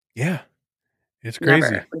content. Yeah. It's Never.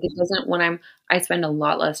 crazy. Like, it doesn't when I spend a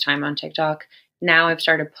lot less time on TikTok. Now I've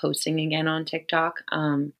started posting again on TikTok,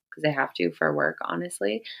 because I have to for work,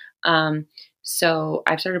 honestly. Um, so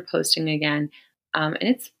I've started posting again, and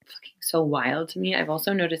it's fucking so wild to me. I've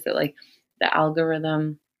also noticed that, like, the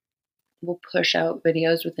algorithm will push out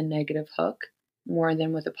videos with a negative hook more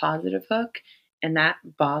than with a positive hook. And that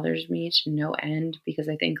bothers me to no end because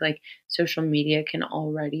I think like social media can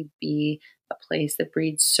already be a place that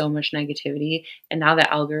breeds so much negativity. And now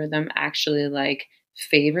the algorithm actually like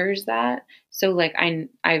favors that. So like and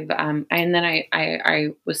then I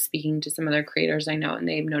was speaking to some other creators I know and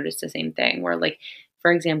they've noticed the same thing where like,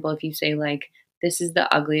 for example, if you say like, this is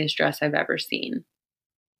the ugliest dress I've ever seen,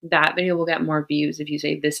 that video will get more views if you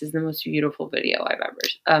say, "This is the most beautiful video I've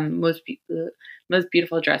ever most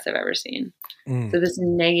beautiful dress I've ever seen." Mm, So this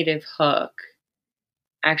negative hook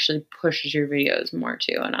actually pushes your videos more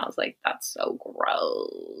too, and I was like, "That's so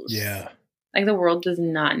gross." yeah. Like, the world does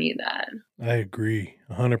not need that. I agree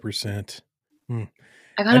 100%. Mm.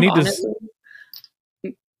 I I kind of need to s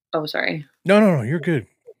honestly oh, sorry. No, no, no, you're good.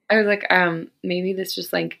 I was like, maybe this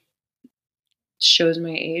just, like, shows my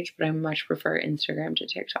age, but I much prefer Instagram to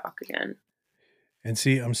TikTok again. And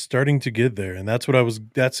see, I'm starting to get there, and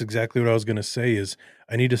that's exactly what I was gonna say is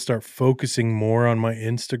I need to start focusing more on my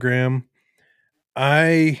Instagram.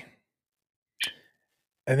 I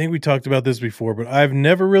I think we talked about this before, but I've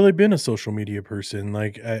never really been a social media person,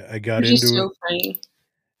 like, I got Which is into it. so funny.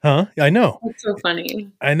 Huh? I know, That's so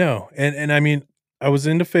funny. I know, and I mean, I was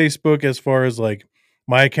into Facebook as far as, like,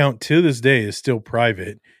 my account to this day is still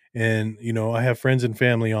private, and, you know, I have friends and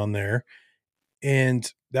family on there,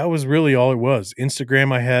 and that was really all it was.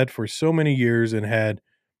 Instagram I had for so many years and had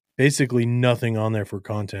basically nothing on there for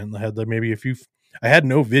content. I had, like, maybe a few I had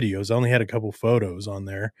no videos, I only had a couple photos on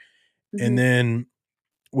there, and Mhm. then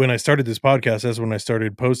when I started this podcast, that's when I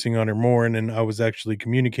started posting on it more, and then I was actually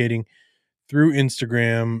communicating through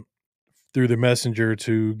Instagram, through the Messenger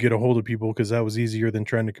to get a hold of people because that was easier than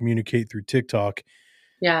trying to communicate through TikTok,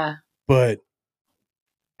 Yeah. but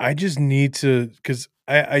I just need to because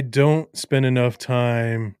I don't spend enough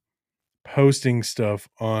time posting stuff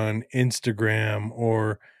on Instagram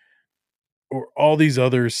or all these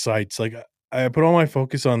other sites, like, I put all my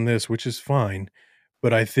focus on this, which is fine,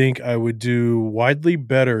 but I think I would do widely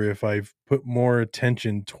better if I've put more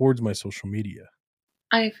attention towards my social media.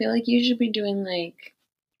 I feel like you should be doing, like,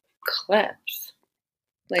 clips,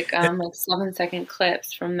 And like 7-second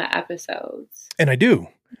clips from the episodes. and I do.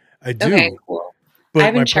 I Okay, do, cool. I but my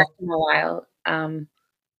haven't pro checked in a while,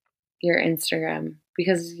 your Instagram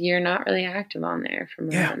because you're not really active on there from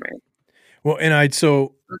my Yeah. memory. Well, and I'd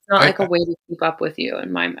so It's not like a I way to keep up with you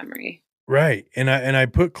in my memory. right, and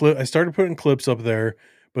I started putting clips up there,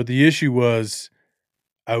 but the issue was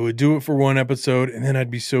I would do it for 1 episode, and then I'd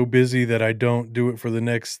be so busy that I don't do it for the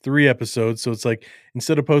next 3 episodes, so it's like,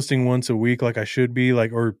 instead of posting once a week like I should be,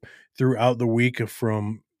 like, or throughout the week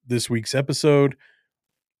from this week's episode,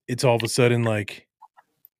 it's all of a sudden, like,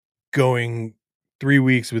 going 3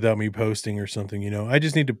 weeks without me posting or something, you know? I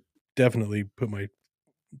just need to definitely put my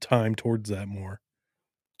time towards that more.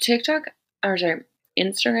 TikTok or sorry,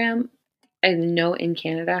 Instagram, I know in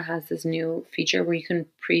Canada has this new feature where you can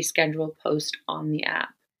pre-schedule post on the app.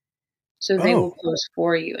 So they will Oh, post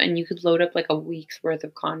for you and you could load up like a week's worth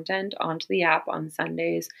of content onto the app on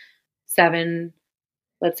Sundays, 7,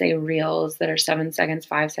 let's say, reels that are 7 seconds,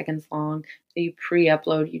 5 seconds long that you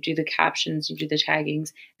pre-upload, you do the captions, you do the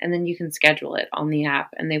taggings, and then you can schedule it on the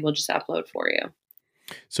app and they will just upload for you.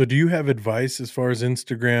 so do you have advice as far as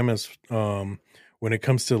Instagram as, when it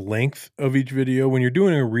comes to length of each video? When you're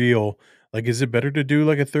doing a reel, like, is it better to do,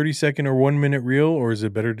 like, a 30-second or 1-minute reel, or is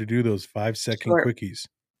it better to do those 5-second Short. quickies?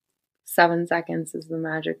 7 seconds is the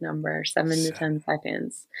magic number, 7 to 7. 10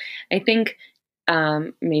 seconds. I think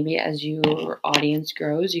maybe as your audience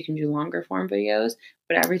grows, you can do longer form videos,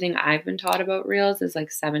 but everything I've been taught about reels is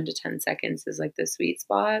like 7 to 10 seconds is like the sweet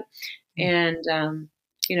spot. Mm. And,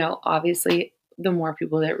 obviously, the more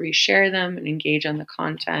people that reshare them and engage on the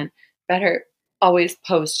content, better always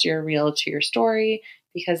post your reel to your story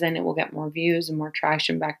because then it will get more views and more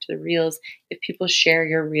traction back to the reels. If people share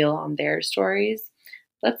your reel on their stories,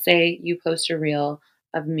 let's say you post a reel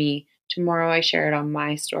of me, tomorrow I share it on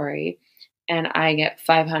my story. and I get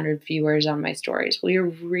 500 viewers on my stories. Well, your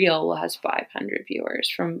reel has 500 viewers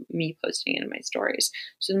from me posting it in my stories.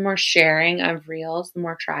 So the more sharing of reels, the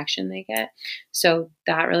more traction they get. So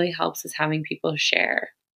that really helps us having people share.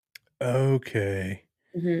 Okay.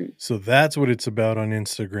 Mm-hmm. So that's what it's about on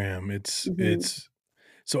Instagram. Mm-hmm.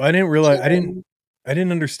 So I didn't realize Sharing. I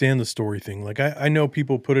didn't understand the story thing. Like I know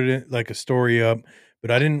people put it in like a story up,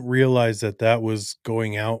 but I didn't realize that that was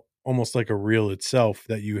going out almost like a reel itself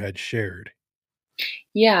that you had shared.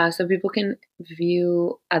 Yeah, so people can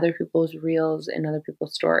view other people's reels and other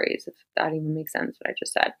people's stories, if that even makes sense what I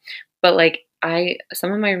just said. But like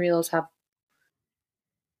some of my reels have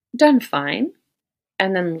done fine.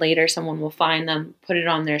 And then later someone will find them, put it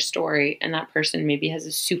on their story, and that person maybe has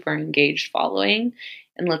a super engaged following.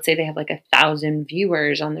 And let's say they have like 1,000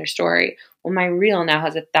 viewers on their story. Well, my reel now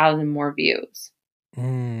has 1,000 more views.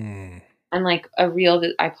 Mm. And like a reel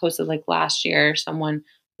that I posted like last year, someone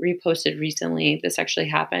reposted recently. This actually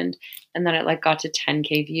happened. And then it like got to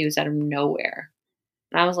 10K views out of nowhere.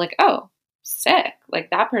 And I was like, oh, sick. Like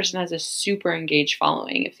that person has a super engaged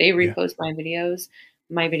following. If they Yeah. repost my videos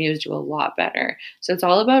do a lot better. So it's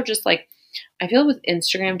all about just like, I feel with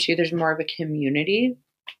Instagram too, there's more of a community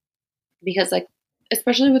because like,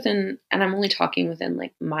 especially within, and I'm only talking within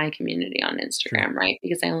like my community on Instagram, Sure. right?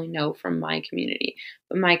 Because I only know from my community,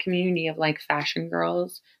 but my community of like fashion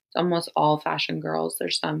girls, it's almost all fashion girls.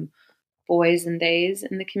 There's some boys and theys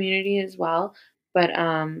in the community as well. But,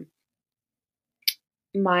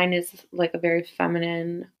 mine is like a very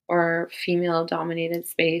feminine or female dominated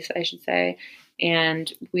space, I should say.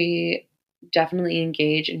 And we definitely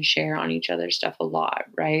engage and share on each other's stuff a lot,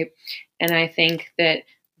 right? And I think that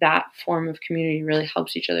that form of community really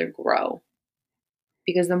helps each other grow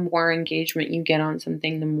because the more engagement you get on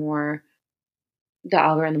something, the more the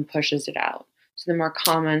algorithm pushes it out. So the more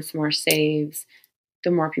comments, the more saves,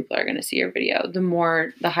 the more people are going to see your video,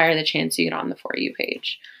 the higher the chance you get on the For You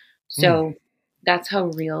page. Mm. So that's how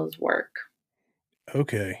reels work.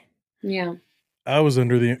 Okay. Yeah. I was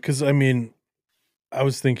under the because I mean, I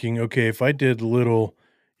was thinking, okay, if I did little,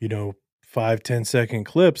 5-10 second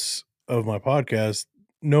clips of my podcast,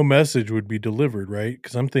 no message would be delivered, right?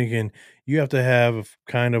 Because I'm thinking you have to have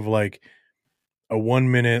kind of like a 1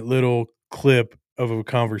 minute little clip of a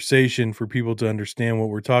conversation for people to understand what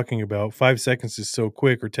we're talking about. 5 seconds is so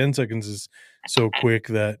quick, or 10 seconds is so quick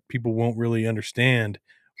that people won't really understand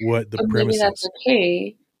what the But maybe premise that's is.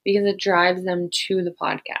 okay because it drives them to the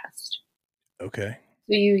podcast. Okay.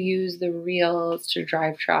 So you use the reels to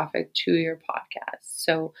drive traffic to your podcast.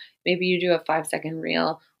 So maybe you do a 5 second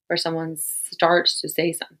reel where someone starts to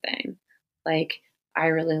say something like, I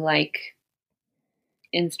really like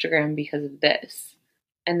Instagram because of this.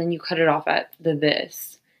 And then you cut it off at the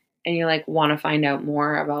this. And you like want to find out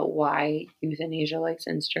more about why Euthanasia likes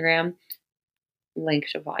Instagram, link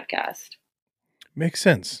to podcast. Makes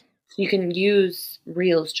sense. So you can use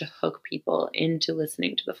reels to hook people into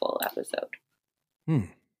listening to the full episode. Hmm.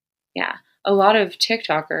 Yeah. A lot of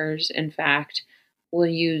TikTokers, in fact, will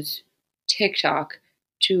use TikTok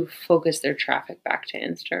to focus their traffic back to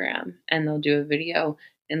Instagram. And they'll do a video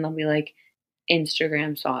and they'll be like,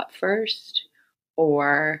 Instagram saw it first.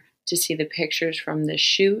 Or to see the pictures from the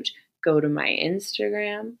shoot, go to my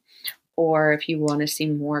Instagram. Or if you want to see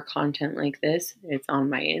more content like this, it's on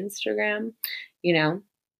my Instagram. You know,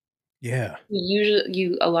 Yeah.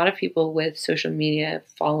 a lot of people with social media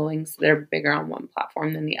followings that are bigger on one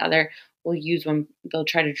platform than the other will use one. They'll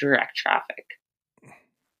try to direct traffic.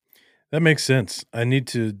 That makes sense.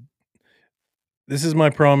 This is my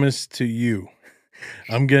promise to you.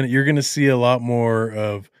 You're gonna see a lot more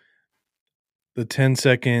of the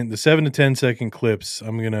 7 to 10 second clips.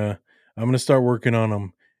 I'm gonna start working on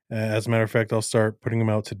them. As a matter of fact, I'll start putting them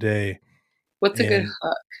out today. What's a good And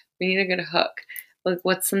hook? We need a good hook. Like,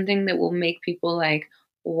 what's something that will make people like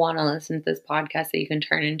want to listen to this podcast that you can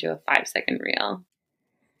turn into a 5 second reel?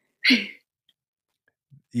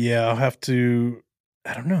 yeah, I'll have to.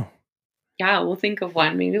 I don't know. Yeah, we'll think of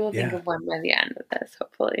one. Maybe we'll think Yeah, of one by the end of this,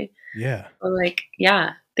 hopefully. yeah, Or like,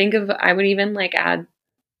 yeah, I would even like add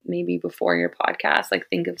maybe before your podcast, like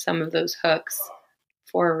think of some of those hooks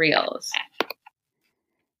for reels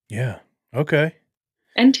yeah. Okay,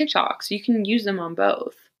 and TikTok. So you can use them on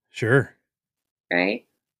both, sure. right?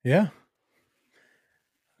 Yeah.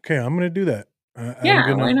 Okay, I'm gonna do that. I'm Yeah,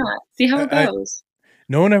 why gonna. not? See how it I goes.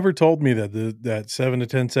 No one ever told me that that 7 to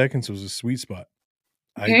 10 seconds was a sweet spot.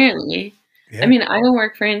 I Apparently. I Yeah, mean, I don't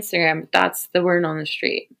work for Instagram, but that's the word on the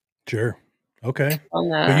street. sure. Okay, On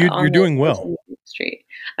the but you're on the doing social well. media street.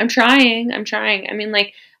 I'm trying. I mean,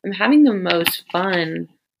 like, I'm having the most fun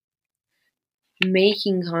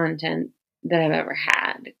making content that I've ever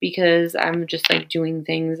had, because I'm just like doing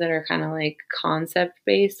things that are kind of like concept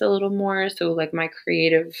based a little more. So like my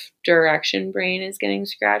creative direction brain is getting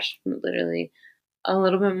scratched literally a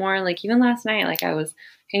little bit more. Like even last night, like I was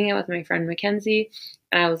hanging out with my friend Mackenzie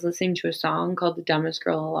and I was listening to a song called The Dumbest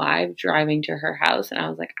Girl Alive driving to her house. And I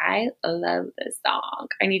was like, I love this song.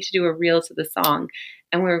 I need to do a reel to the song.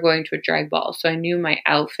 And we were going to a drag ball. So I knew my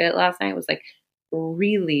outfit last night was like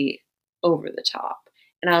really over the top.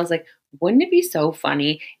 And I was like, wouldn't it be so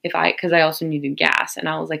funny if because I also needed gas. And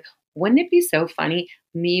I was like, wouldn't it be so funny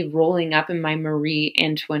me rolling up in my Marie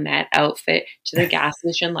Antoinette outfit to the gas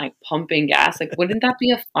station, like pumping gas? Like, wouldn't that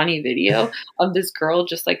be a funny video of this girl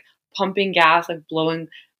just like pumping gas, like blowing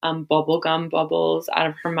bubble gum bubbles out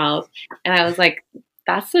of her mouth? And I was like,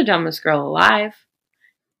 that's the dumbest girl alive.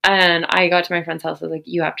 And I got to my friend's house. I was like,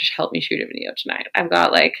 you have to help me shoot a video tonight. I've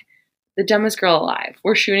got like the dumbest girl alive.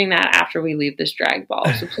 We're shooting that after we leave this drag ball.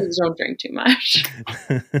 So please don't drink too much.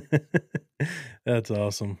 That's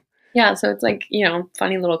awesome. Yeah. So it's like,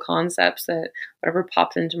 funny little concepts that whatever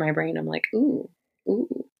pops into my brain, I'm like, ooh, I'm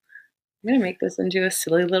going to make this into a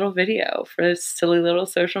silly little video for this silly little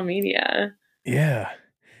social media. Yeah.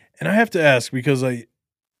 And I have to ask, because I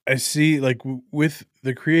see like with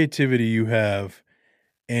the creativity you have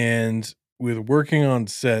and with working on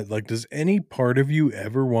set, like, does any part of you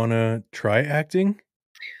ever want to try acting?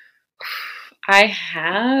 I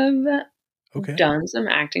have Okay. done some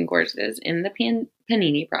acting courses in the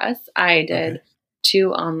Panini Press. I did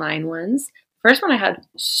 2 online ones. First one I had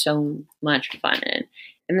so much fun in.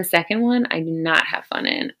 And the second one I did not have fun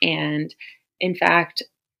in. And in fact,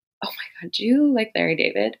 oh my God, do you like Larry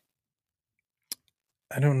David?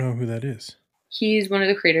 I don't know who that is. He's one of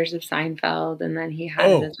the creators of Seinfeld, and then he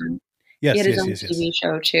had his own TV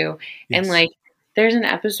show too. Yes. And like there's an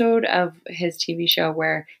episode of his TV show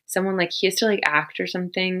where someone like he has to like act or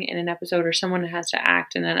something in an episode, or someone has to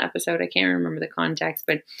act in an episode. I can't remember the context,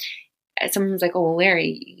 but someone's like, "Oh,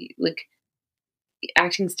 Larry, like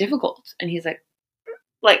acting's difficult," and he's like,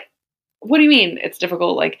 "What do you mean it's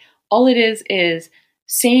difficult? Like all it is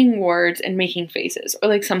saying words and making faces, or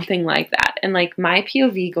like something like that." And like my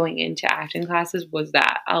POV going into acting classes was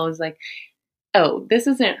that I was like, "Oh, this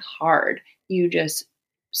isn't hard. You just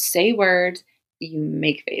say words." You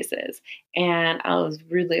make faces. And I was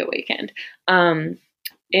really awakened. It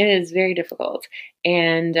is very difficult.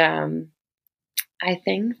 And I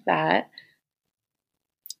think that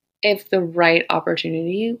if the right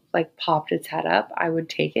opportunity like popped its head up, I would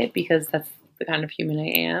take it, because that's the kind of human I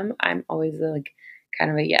am. I'm always like kind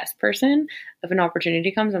of a yes person. If an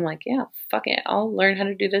opportunity comes, I'm like, yeah, fuck it. I'll learn how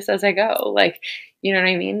to do this as I go. Like, you know what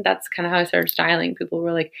I mean? That's kind of how I started styling. People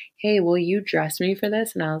were like, hey, will you dress me for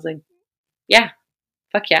this? And I was like, yeah,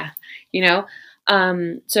 fuck yeah,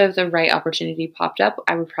 So if the right opportunity popped up,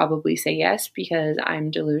 I would probably say yes, because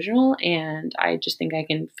I'm delusional and I just think I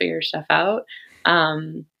can figure stuff out.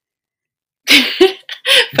 But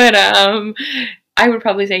I would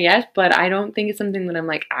probably say yes, but I don't think it's something that I'm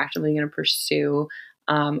like actively going to pursue.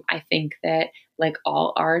 I think that like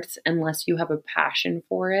all arts, unless you have a passion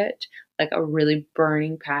for it, like a really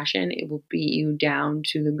burning passion, it will beat you down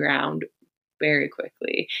to the ground very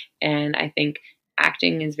quickly. And I think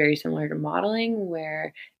acting is very similar to modeling,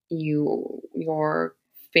 where your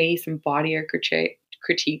face and body are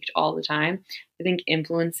critiqued all the time. I think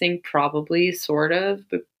influencing probably sort of,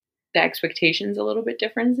 but the expectation's a little bit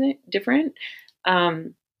different.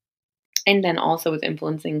 And then also with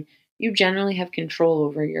influencing, you generally have control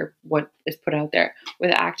over what is put out there.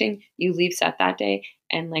 With acting, you leave set that day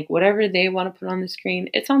and like whatever they want to put on the screen,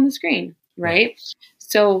 it's on the screen, right?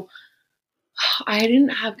 So I didn't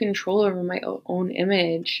have control over my own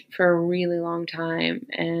image for a really long time,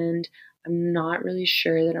 and I'm not really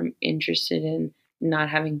sure that I'm interested in not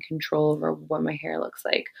having control over what my hair looks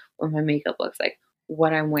like, what my makeup looks like,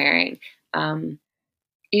 what I'm wearing.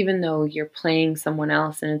 Even though you're playing someone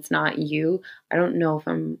else and it's not you, I don't know if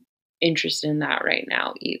I'm interested in that right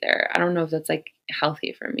now either. I don't know if that's like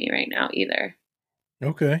healthy for me right now either.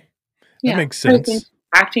 Okay. That makes sense.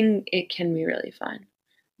 Acting, it can be really fun.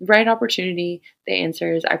 Right opportunity, the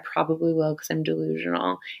answer is I probably will, because I'm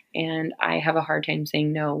delusional and I have a hard time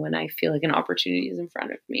saying no when I feel like an opportunity is in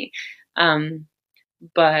front of me.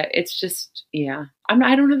 But it's just, yeah,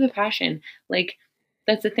 I don't have the passion. Like,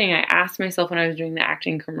 that's the thing. I asked myself when I was doing the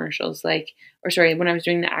acting commercials, when I was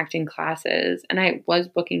doing the acting classes, and I was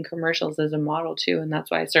booking commercials as a model too. And that's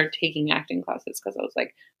why I started taking acting classes, because I was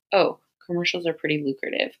like, oh, commercials are pretty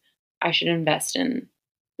lucrative. I should invest in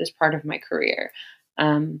this part of my career.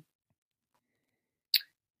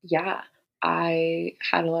 Yeah, I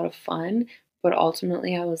had a lot of fun, but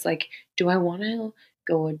ultimately I was like, do I want to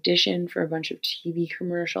go audition for a bunch of TV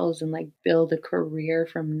commercials and like build a career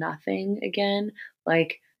from nothing again.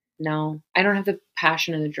 Like, no, I don't have the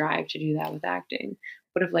passion and the drive to do that with acting.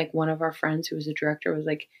 What if like one of our friends who was a director was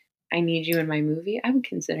like, I need you in my movie? I would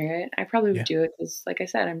consider it. I probably would Yeah. do it because, like I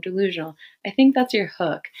said, I'm delusional. I think that's your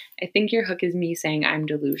hook. I think your hook is me saying I'm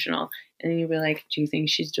delusional. And then you'd be like, do you think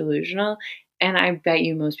she's delusional? And I bet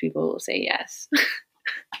you most people will say yes.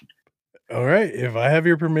 All right. If I have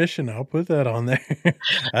your permission, I'll put that on there.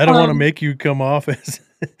 I don't want to Um, make you come off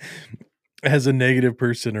as a negative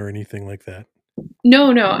person or anything like that.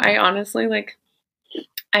 no, I honestly like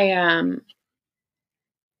I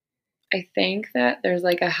I think that there's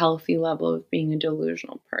like a healthy level of being a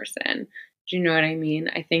delusional person. Do you know what I mean?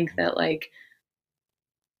 I think that like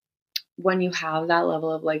when you have that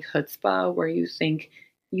level of like chutzpah where you think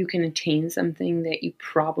you can attain something that you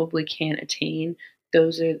probably can't attain,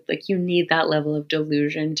 those are like you need that level of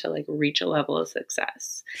delusion to like reach a level of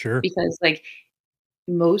success. Sure. Because like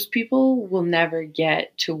most people will never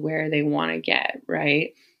get to where they want to get,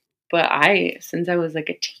 right? But since I was like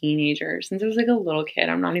a teenager, since I was like a little kid,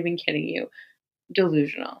 I'm not even kidding you,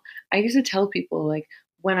 delusional. I used to tell people, like,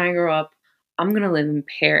 when I grow up, I'm going to live in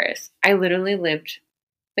Paris. I literally lived,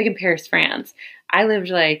 like, in Paris, France. I lived,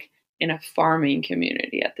 like, in a farming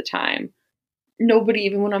community at the time. Nobody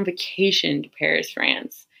even went on vacation to Paris,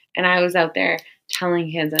 France. And I was out there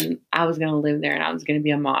telling kids and I was going to live there and I was going to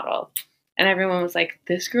be a model. And everyone was like,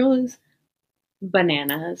 this girl is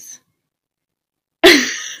bananas.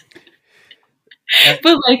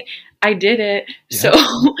 But like I did it. Yeah. So,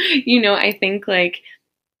 I think like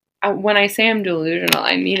when I say I'm delusional,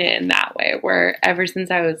 I mean it in that way where ever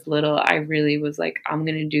since I was little, I really was like, I'm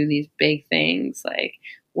going to do these big things. Like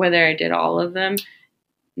whether I did all of them,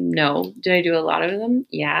 no. Did I do a lot of them?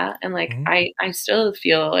 Yeah. And like, I still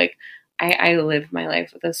feel like I live my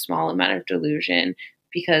life with a small amount of delusion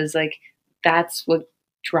because like, that's what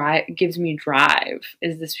gives me drive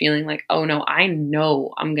is this feeling like, oh no, I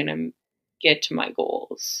know I'm going to get to my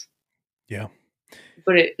goals. Yeah.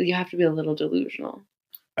 But you have to be a little delusional.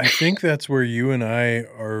 I think that's where you and I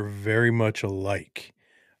are very much alike.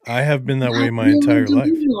 I have been that way my entire life.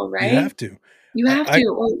 Right? You have to. You have to,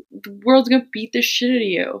 or the world's going to beat the shit out of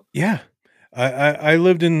you. Yeah.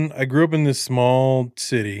 I grew up in this small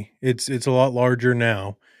city. It's a lot larger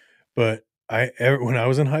now, but when I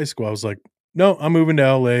was in high school, I was like, no, I'm moving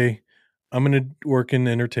to LA. I'm going to work in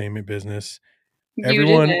the entertainment business.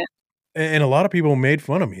 Everyone, and a lot of people made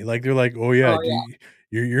fun of me. Like, they're like, oh yeah,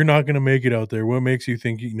 you're not going to make it out there. What makes you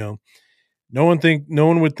think, no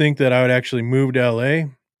one would think that I would actually move to LA.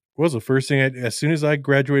 What was the first thing as soon as I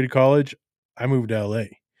graduated college, I moved to LA.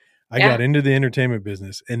 I got into the entertainment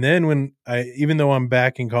business. And then even though I'm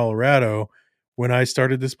back in Colorado, when I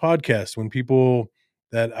started this podcast, when people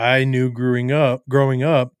that I knew growing up,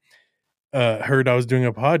 heard I was doing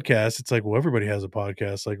a podcast, it's like, well, everybody has a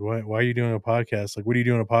podcast. Like, why are you doing a podcast? Like, what are you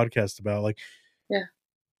doing a podcast about? Like,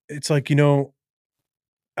 it's like,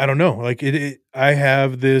 I don't know. Like I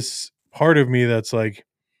have this part of me that's like,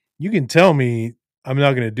 you can tell me I'm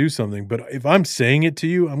not going to do something, but if I'm saying it to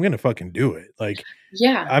you, I'm going to fucking do it. Like,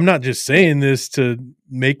 I'm not just saying this to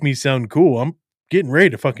make me sound cool. I'm getting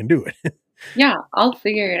ready to fucking do it. Yeah. I'll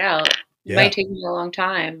figure it out. It might take me a long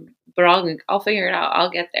time, but I'll figure it out.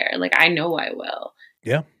 I'll get there. Like, I know I will.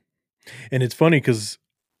 Yeah. And it's funny because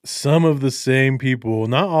some of the same people,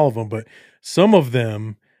 not all of them, but some of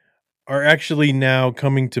them are actually now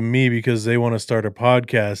coming to me because they want to start a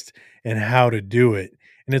podcast and how to do it.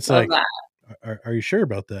 And it's Love like, are you sure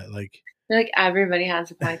about that? Like everybody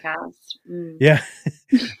has a podcast. Yeah.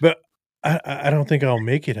 But I don't think I'll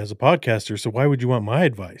make it as a podcaster. So why would you want my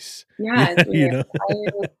advice? Yeah.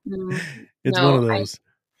 It's one of those.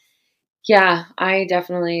 I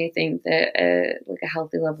definitely think that like a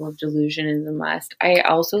healthy level of delusion is a must. I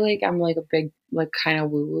also I'm like a big like kind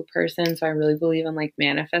of woo-woo person, so I really believe in like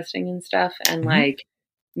manifesting and stuff. And like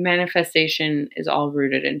manifestation is all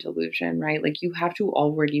rooted in delusion, right? Like you have to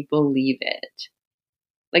already believe it.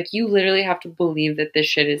 Like you literally have to believe that this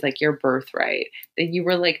shit is like your birthright, that you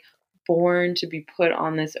were like born to be put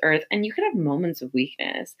on this earth. And you could have moments of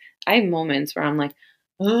weakness. I have moments where I'm like,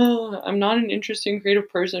 oh, I'm not an interesting creative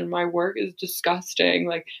person. My work is disgusting.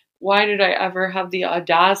 Like, why did I ever have the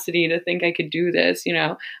audacity to think I could do this?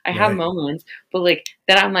 I have moments, but like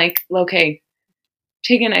then I'm like, okay,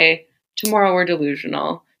 take an A. Tomorrow we're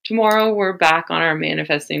delusional. Tomorrow we're back on our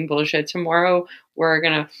manifesting bullshit. Tomorrow we're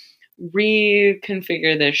gonna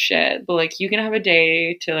reconfigure this shit. But like you can have a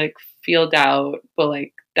day to like feel doubt, but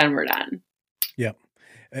like then we're done. Yeah.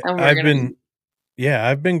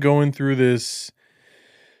 I've been going through this.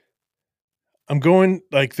 I'm going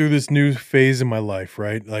like through this new phase in my life,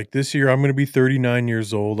 right? Like this year, I'm going to be 39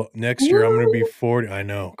 years old. Next year, I'm going to be Woo! 40. I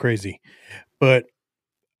know, crazy. But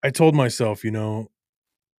I told myself,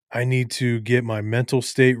 I need to get my mental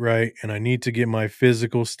state right and I need to get my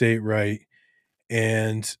physical state right.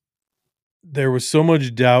 And there was so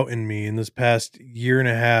much doubt in me in this past year and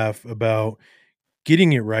a half about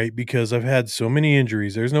getting it right because I've had so many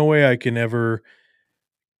injuries. There's no way I can ever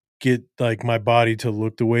get like my body to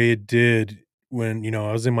look the way it did when,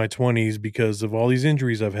 I was in my 20s because of all these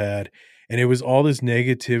injuries I've had. And it was all this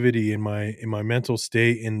negativity in my mental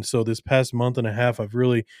state. And so this past month and a half, I've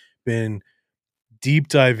really been deep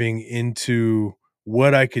diving into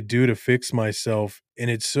what I could do to fix myself. And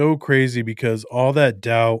it's so crazy because all that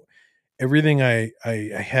doubt, everything I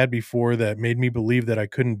had before that made me believe that I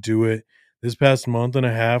couldn't do it, this past month and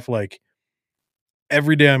a half, like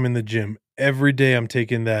every day I'm in the gym. Every day I'm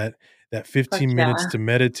taking that Fuck 15 minutes yeah. to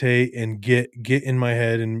meditate and get in my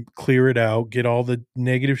head and clear it out, get all the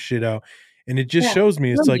negative shit out. And it just Yeah. shows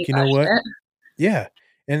me You it's don't like, need you know that what? shit. Yeah.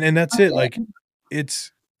 And that's Fuck it. it. Like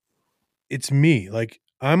it's it's me. Like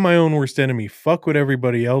I'm my own worst enemy. Fuck what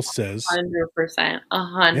everybody else says. 100%. Yeah.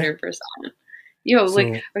 100%. Yo, like,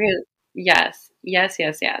 So, okay, yes, yes,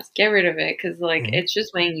 yes, yes. Get rid of it because, like, mhm, it's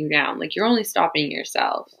just weighing you down. Like, you're only stopping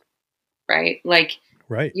yourself, right? Like,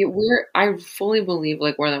 right. I fully believe,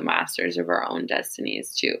 like, we're the masters of our own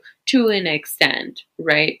destinies, too, to an extent,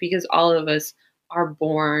 right? Because all of us are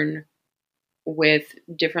born with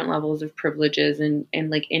different levels of privileges and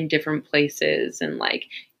like in different places and like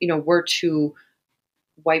we're two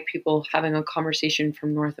white people having a conversation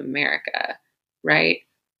from North America, right?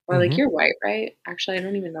 Or like Mhm. you're white, right? Actually, I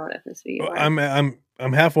don't even know what ethnicity you Well, are.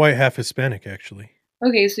 I'm half white, half Hispanic actually.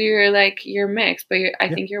 Okay, so you're mixed, but I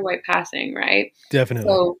Yeah, think you're white passing, right?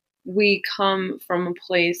 definitely. So we come from a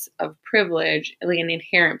place of privilege, like an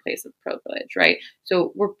inherent place of privilege, right?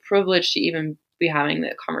 So we're privileged to even be having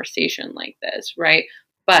the conversation like this, right?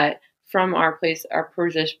 But from our place, our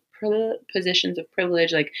positions of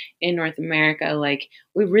privilege, like in North America, like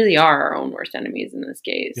we really are our own worst enemies in this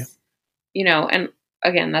Yeah, case, and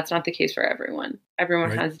again, that's not the case for everyone. Everyone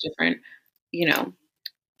right. has you know,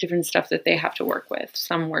 different stuff that they have to work with,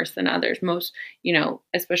 some worse than others. Most,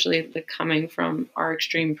 especially like coming from our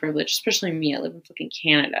extreme privilege, especially me, I live in fucking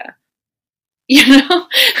Canada, you know?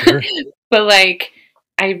 Sure. But like,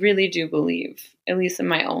 I really do believe, at least in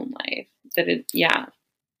my own life, that yeah,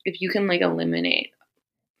 if you can like eliminate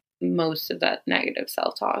most of that negative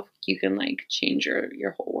self talk, you can like change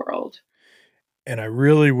your whole world. And I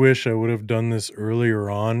really wish I would have done this earlier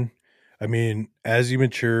on. I mean, as you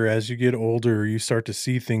mature, as you get older, you start to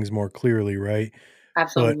see things more clearly, right? But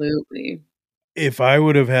Absolutely. if I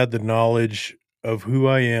would have had the knowledge of who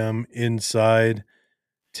I am inside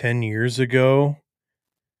 10 years ago,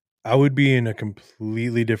 I would be in a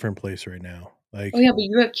completely different place right now. Oh Like, yeah, but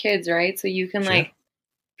you have kids, right? So you can yeah. like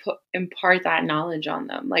impart that knowledge on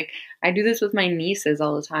them. Like I do this with my nieces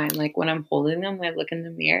all the time. Like when I'm holding them, I look in the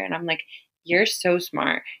mirror and I'm like, "You're so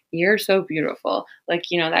smart. You're so beautiful." Like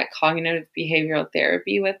that cognitive behavioral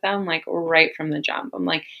therapy with them, like right from the jump. I'm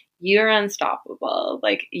like, "You're unstoppable.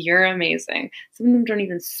 Like you're amazing." Some of them don't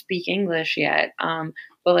even speak English yet.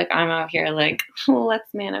 But like I'm out here like,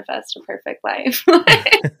 let's manifest a perfect life.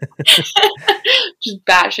 Just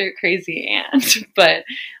batshit crazy aunt. But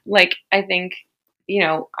like I think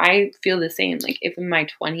I feel the same. Like if in my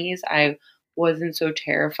 20s I wasn't so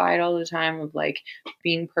terrified all the time of like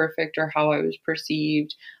being perfect or how I was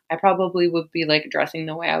perceived, I probably would be like dressing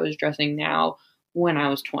the way I was dressing now when I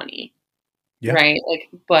was 20, Yeah. right? Like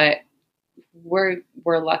but we're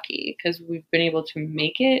lucky cuz we've been able to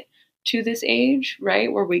make it to this age,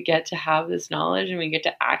 right? Where we get to have this knowledge and we get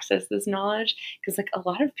to access this knowledge cuz like a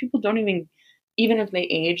lot of people don't even if they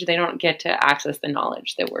age, they don't get to access the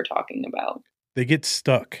knowledge that we're talking about. They get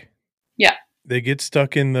stuck. Yeah. They get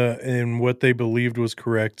stuck in what they believed was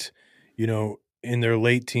correct, in their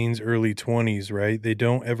late teens, early 20s, right? They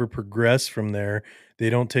don't ever progress from there. They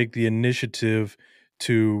don't take the initiative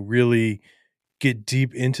to really get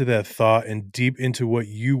deep into that thought and deep into what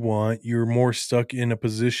you want. You're more stuck in a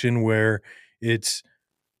position where it's,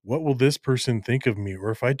 what will this person think of me? Or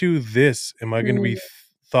if I do this, am I going to be Mm,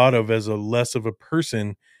 thought of as a less of a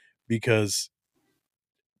person because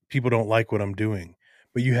people don't like what I'm doing?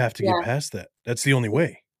 But you have to get yeah. past that. That's the only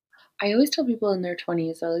way. I always tell people in their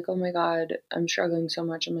 20s, they're like, "Oh my God, I'm struggling so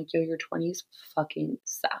much." I'm like, "Yo, your 20s fucking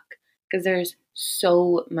suck." Because there's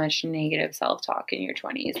so much negative self talk in your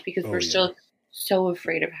 20s because Oh we're yeah. still so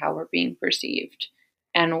afraid of how we're being perceived.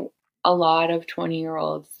 And a lot of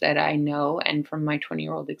 20-year-olds that I know, and from my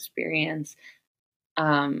 20-year-old experience,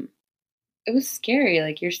 um, it was scary.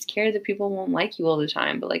 Like, you're scared that people won't like you all the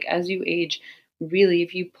time. But like, as you age, really,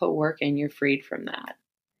 if you put work in, you're freed from that.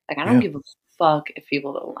 Like, I don't Yeah. give a fuck if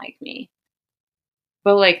people don't like me.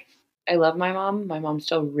 But like, I love my mom. My mom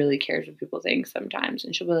still really cares what people think sometimes.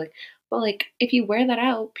 And she'll be like, "Well, like, if you wear that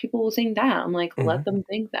out, people will think that." I'm like, let Mhm. them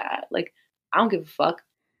think that. Like, I don't give a fuck.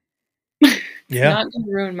 It's Yeah. not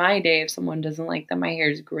gonna ruin my day if someone doesn't like that my hair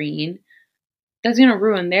is green. That's gonna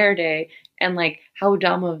ruin their day. And like, how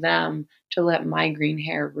dumb of them to let my green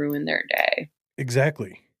hair ruin their day.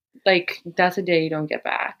 Exactly. Like, that's a day you don't get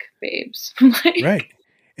back, babes. Right. Like,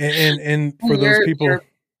 And for when those people, you're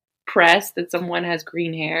pressed that someone has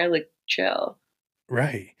green hair, like, chill.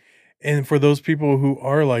 right. And for those people who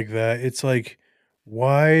are like that, it's like,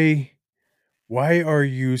 why why are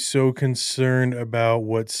you so concerned about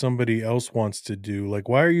what somebody else wants to do? Like,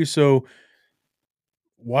 why do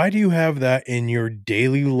you have that in your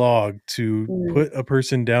daily log to Mm, put a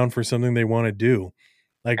person down for something they want to do?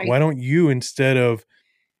 Like, I why don't you, instead of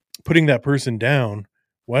putting that person down,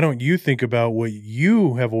 why don't you think about what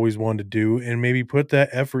you have always wanted to do and maybe put that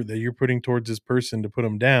effort that you're putting towards this person to put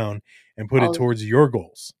them down and put it all towards your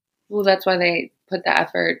goals? Well, that's why they put the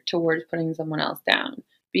effort towards putting someone else down.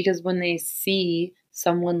 Because when they see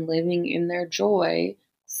someone living in their joy,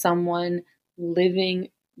 someone living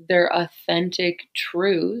their authentic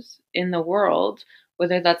truth in the world,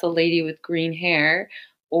 whether that's a lady with green hair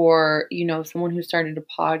or, someone who started a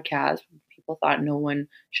podcast, people thought no one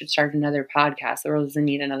should start another podcast. The world doesn't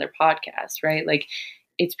need another podcast, right? Like,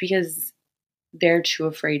 it's because they're too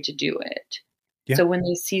afraid to do it. Yeah, So when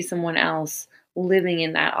they see someone else living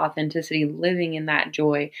in that authenticity, living in that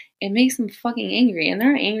joy, it makes them fucking angry. And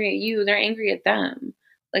they're not angry at you, they're angry at them.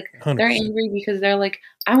 Like, they're 100%. angry because they're like,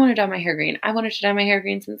 I want to dye my hair green. I wanted to dye my hair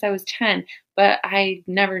green since I was 10, but I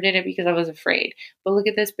never did it because I was afraid. But look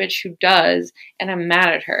at this bitch who does, and I'm mad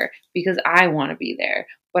at her because I want to be there,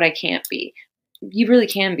 but I can't be. You really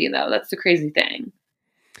can be, though. That's the crazy thing.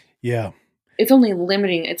 Yeah, It's a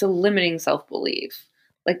limiting self-belief.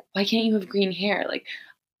 Like, why can't you have green hair? Like,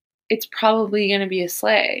 it's probably going to be a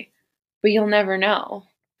sleigh, but you'll never know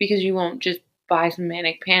because you won't just buy some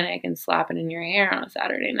manic panic and slap it in your hair on a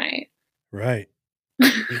Saturday night. right.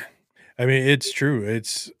 Yeah. I mean, it's true.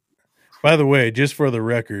 By the way, just for the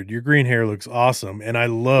record, your green hair looks awesome, and I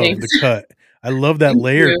love Thanks. the cut. I love that Thank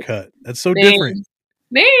layer you. cut. That's so different.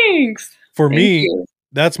 Thanks. Thanks. For Thank me, you.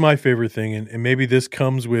 that's my favorite thing, and maybe this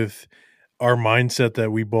comes with our mindset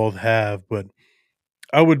that we both have, but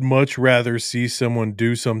I would much rather see someone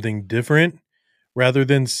do something different rather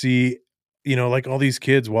than see, like all these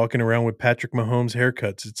kids walking around with Patrick Mahomes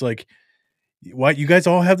haircuts. It's like, why you guys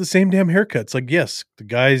all have the same damn haircuts? Like, yes, the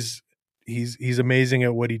guy's he's amazing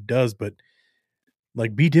at what he does, but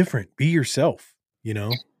like, be different, be yourself, you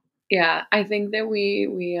know? Yeah, I think that we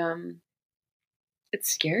it's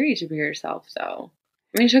scary to be yourself though.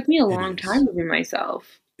 I mean, it took me a It long is. time to be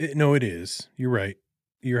myself. No, it is. You're right.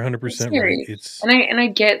 You're It's 100% right. scary. It's And I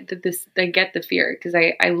get that I get the fear because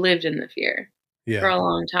I lived in the fear for yeah, a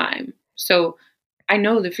long time. So I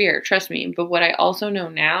know the fear, trust me. But what I also know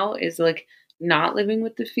now is like not living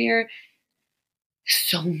with the fear is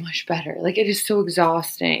so much better. Like, it is so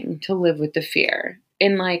exhausting to live with the fear.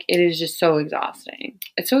 And like, it is just so exhausting.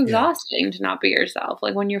 It's so yeah, exhausting to not be yourself.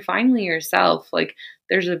 Like, when you're finally yourself, like,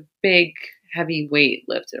 there's a big heavy weight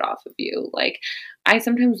lifted off of you. Like, I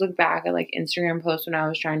sometimes look back at like Instagram posts when I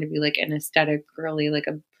was trying to be like an aesthetic girly, with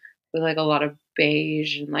like a lot of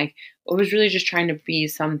beige and like I was really just trying to be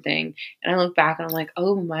something. And I look back and I'm like,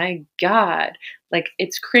 oh my God, like,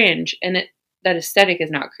 it's cringe. And that aesthetic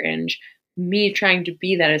is not cringe. Me trying to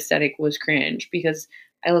be that aesthetic was cringe because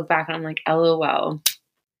I look back and I'm like, LOL,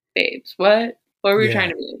 babes, what? What were you trying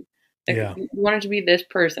yeah, to be? Like, yeah, you wanted to be this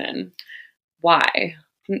person. Why?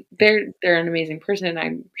 They're an amazing person,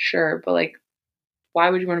 I'm sure, but like, why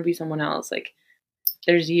would you want to be someone else? Like,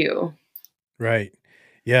 there's you. right.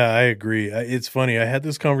 Yeah, I agree. It's funny. I had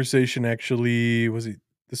this conversation actually, was it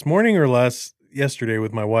this morning or yesterday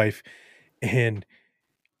with my wife, and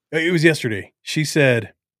it was yesterday. She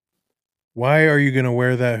said, "Why are you gonna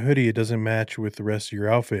wear that hoodie? It doesn't match with the rest of your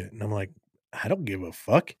outfit." And I'm like, "I don't give a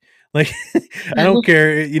fuck. Like, I don't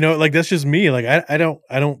care. Like, that's just me. Like, I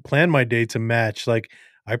don't plan my day to match. Like,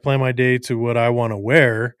 I plan my day to what I want to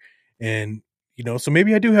wear, and so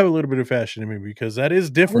maybe I do have a little bit of fashion in me because that is I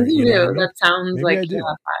think different. you You know what I do. mean? That sounds Maybe like I you do.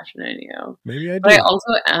 have passion in you. Maybe I But do.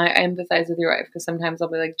 I empathize with your wife because sometimes I'll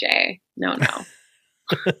be like, Jay, no, no.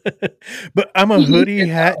 But I'm a Be hoodie,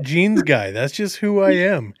 hat, yourself. jeans guy. That's just who I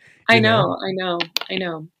am. I You know? know, I know, I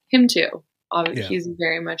know. Him too. Yeah. He's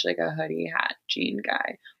very much like a hoodie hat jean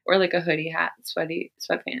guy, or like a hoodie hat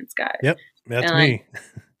sweatpants guy. Yep. That's And like, me.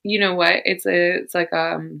 You know what? It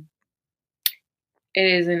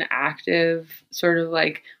is an active sort of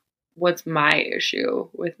like, what's my issue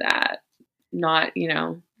with that? Not,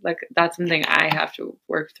 like that's something I have to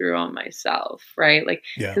work through on myself, right? Like,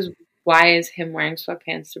 Yeah. because why is him wearing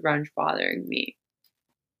sweatpants to brunch bothering me?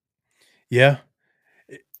 Yeah.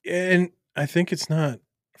 And I think it's not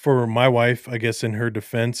for my wife, I guess, in her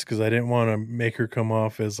defense, because I didn't want to make her come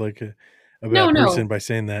off as like a No, bad no. person by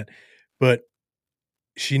saying that. But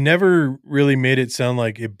she never really made it sound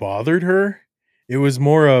like it bothered her. It was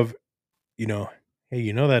more of, you know,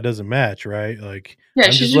 hey, that doesn't match, right? Like, Yeah,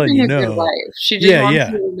 I'm she's just just letting being you a good know. wife. She just Yeah, wants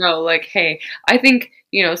yeah, you to know, like, hey, I think,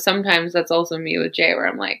 sometimes that's also me with Jay, where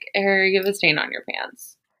I'm like, hey, you have a stain on your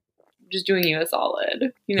pants. I'm just doing you a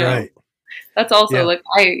solid, right. That's also Yeah, like,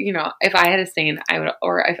 if I had a stain, I would,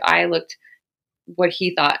 or if I looked what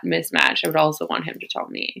he thought mismatched, I would also want him to tell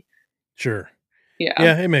me. sure. Yeah.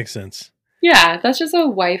 Yeah, it makes sense. Yeah, that's just a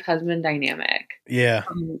wife-husband dynamic. Yeah,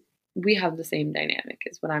 We have the same dynamic,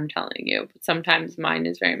 is what I'm telling you. But sometimes mine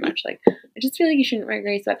is very much like, I just feel like you shouldn't wear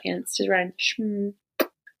gray sweatpants to brunch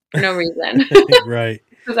for no reason. right.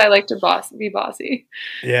 Because I like to be bossy.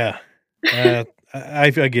 Yeah.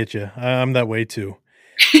 I get you. I'm that way too.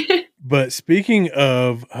 But speaking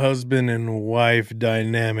of husband and wife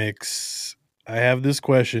dynamics, I have this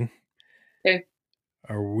question. Okay.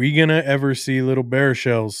 Are we going to ever see little bear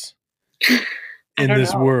shells I in don't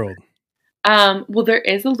this know. world? Well, there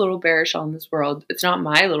is a little bear shell in this world. It's not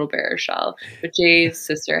my little bear shell, but Jay's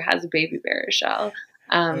sister has a baby bear shell.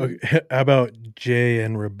 Okay, how about Jay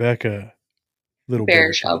and Rebecca, little Bear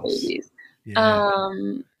bear shell shells? babies. Yeah.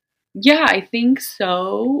 Um, yeah, I think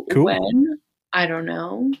so. Cool. When? I don't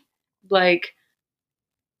know. Like,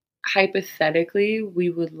 hypothetically, we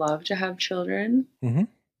would love to have children. Hmm.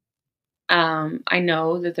 I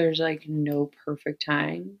know that there's like no perfect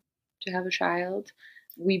time to have a child.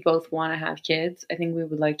 We both want to have kids. I think we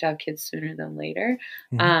would like to have kids sooner than later.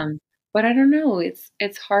 Hmm. Um, but I don't know.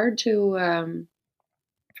 It's hard to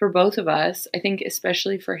for both of us. I think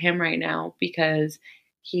especially for him right now because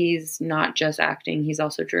he's not just acting, he's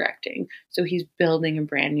also directing. So he's building a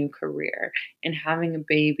brand new career and having a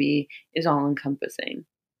baby is all encompassing.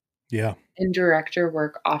 Yeah, And director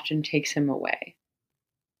work often takes him away.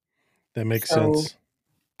 that makes So sense.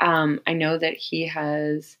 I know that he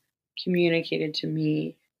has communicated to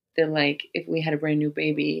me that like if we had a brand new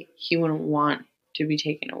baby, he wouldn't want to be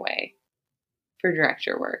taken away for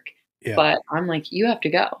director work. Yeah. But I'm like, you have to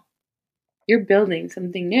go. You're building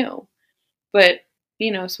something new. But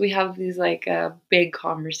so we have these like big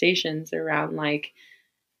conversations around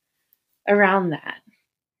around that.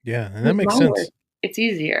 Yeah, and that With makes my work, sense. it's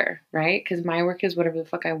easier, right? Because my work is whatever the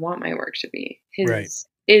fuck I want my work to be. Right. His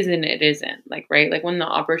isn't, it isn't. Like, right? Like when the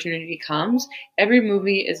opportunity comes, every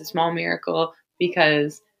movie is a small miracle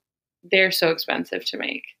because they're so expensive to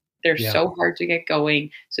make. They're Yeah. so hard to get going.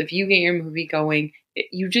 So if you get your movie going,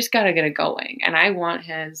 you just got to get it going. And I want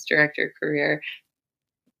his director career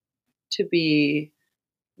to be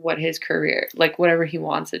what his career, like whatever he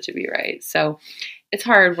wants it to be, right? So it's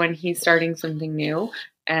hard when he's starting something new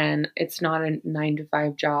and it's not a 9 to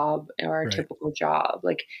 5 job or a Right. typical job.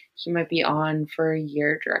 Like he might be on for a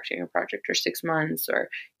year directing a project or 6 months, or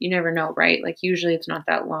you never know, right? Like usually it's not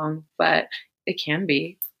that long, but it can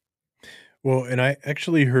be. Well, and I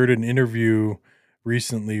actually heard an interview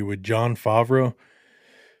recently with John Favreau,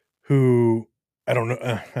 who I don't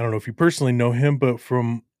know if you personally know him, but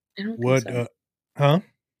from I don't think what, so. huh?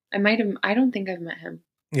 I don't think I've met him.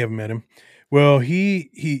 You haven't met him. Well,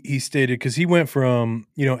 he stated because he went from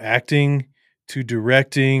acting to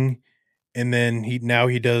directing, and then he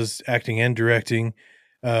does acting and directing,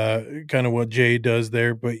 kind of what Jay does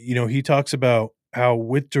there. But he talks about how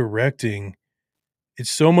with directing,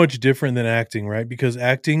 it's so much different than acting, right? Because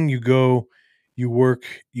acting, you go, you work,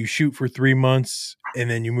 you shoot for 3 months, and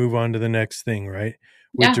then you move on to the next thing, right?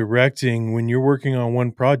 With Yeah. directing, when you're working on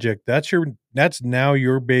one project, that's now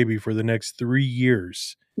your baby for the next 3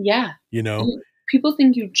 years. Yeah. You know, And people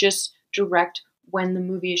think you just direct when the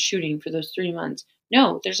movie is shooting for those 3 months.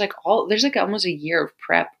 No, there's like almost a year of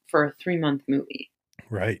prep for a 3 month movie.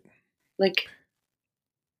 right? Like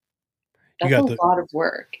You that's got a the lot of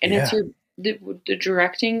work. And it's yeah, the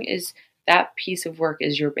directing is that piece of work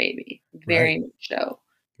is your baby. right, Very much so.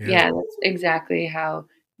 yeah, Yeah, that's exactly how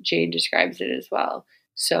Jade describes it as well.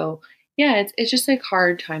 So yeah, it's just like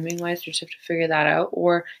hard timing wise. You just have to figure that out,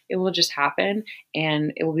 or it will just happen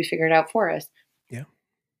and it will be figured out for us. yeah,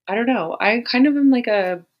 I don't know. I kind of am like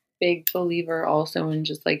a big believer also in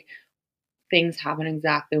just like things happen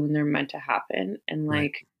exactly when they're meant to happen. And right,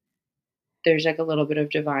 like there's like a little bit of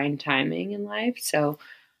divine timing in life. So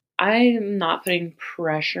I'm not putting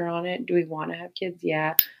pressure on it. Do we want to have kids?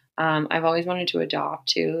 Yeah. I've always wanted to adopt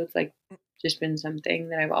too. It's like just been something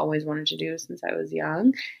that I've always wanted to do since I was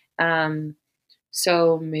young. Um,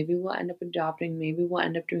 so maybe we'll end up adopting. Maybe we'll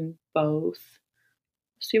end up doing both.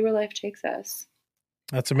 See where life takes us.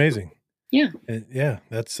 That's amazing. Yeah. And yeah,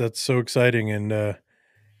 that's so exciting. And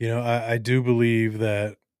I do believe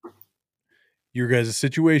that your guys'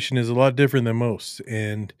 situation is a lot different than most.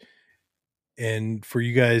 And for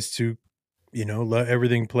you guys to, let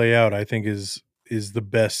everything play out, I think is the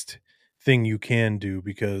best thing you can do,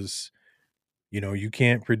 because you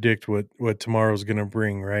can't predict what tomorrow's going to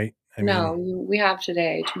bring, right? I No, mean, we have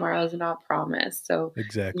today. Tomorrow is not promised. So you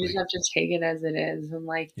just exactly. have to take it as it is. And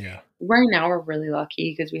like Yeah. right now, we're really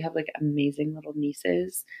lucky because we have like amazing little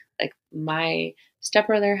nieces. Like my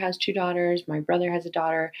stepbrother has two daughters. My brother has a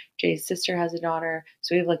daughter. Jay's sister has a daughter.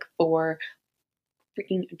 So we have like four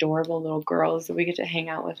freaking adorable little girls that we get to hang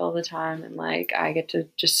out with all the time. And like I get to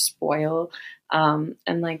just spoil. And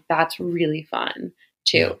like that's really fun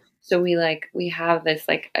Yeah. too. So we have this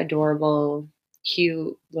like adorable,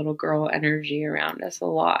 cute little girl energy around us a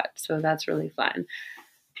lot. So that's really fun.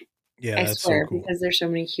 Yeah, I that's so swear, cool. because there's so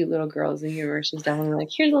many cute little girls in the universe, she's definitely like,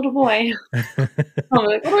 here's a little boy. I'm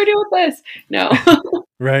like, what do I do with this? No,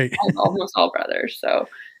 Right. I'm almost all brothers, so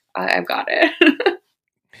I've got it.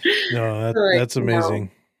 No, So like, that's amazing.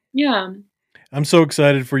 yeah, I'm so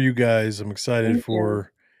excited for you guys. I'm excited thank you.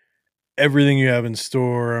 for everything you have in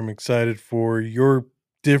store. I'm excited for your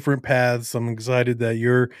different paths. I'm excited that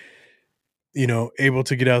you're, able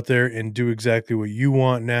to get out there and do exactly what you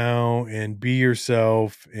want now and be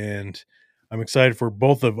yourself. And I'm excited for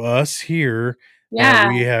both of us here that Yeah,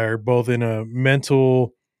 we are both in a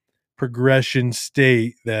mental progression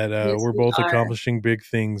state, that yes, we're we both are. accomplishing big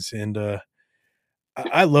things. And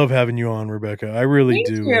I love having you on, Rebecca. I really Thank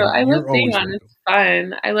do. you. And I love you're being always on. welcome. It's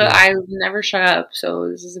fun. Yeah. I never shut up, so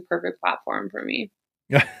this is a perfect platform for me.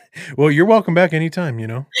 Well, you're welcome back anytime,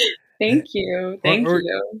 Uh, Thank you. or Thank or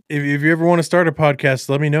you. if you ever want to start a podcast,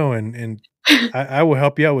 let me know, and I will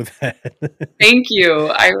help you out with that. Thank you.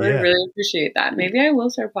 I would Yeah, really appreciate that. Maybe I will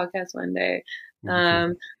start a podcast one day. would be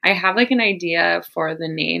cool. I have like an idea for the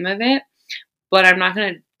name of it, but I'm not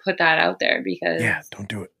going to put that out there Yeah, because don't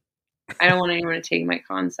do it. I don't want anyone to take my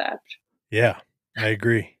concept. Yeah, I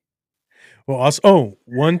agree. Well, also, oh,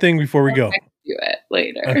 one thing before we I'll go. text you it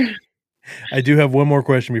later. Okay, I do have one more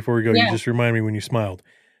question before we go. You Yeah. just remind me when you smiled.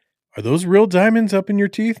 Are those real diamonds up in your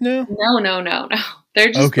teeth now? No, no, no, no. They're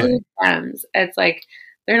just Okay. little gems. It's like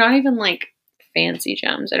they're not even like fancy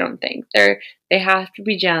gems, I don't think. They have to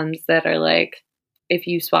be gems that are like if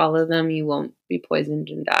you swallow them you won't be poisoned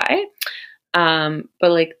and die.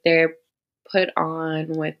 But like they're put on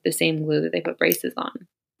with the same glue that they put braces on.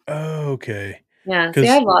 Okay. Yeah, see, Because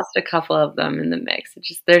I've lost a couple of them in the mix. It's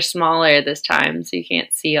just they're smaller this time, so you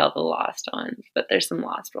can't see all the lost ones, but there's some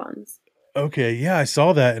lost ones. okay, yeah, I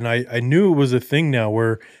saw that, and I knew it was a thing now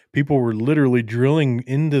where people were literally drilling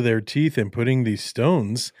into their teeth and putting these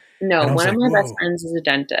stones, No, and I was one of like, my best "Whoa." friends is a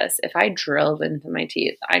dentist. If I drilled into my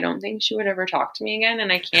teeth, I don't think she would ever talk to me again,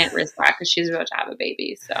 and I can't risk that because she's about to have a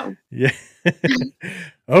baby. So, Yeah.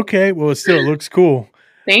 Okay, well, it looks cool.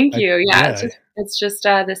 thank I you. Yeah, yeah, it's just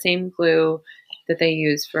the same glue that they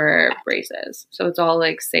use for braces, so it's all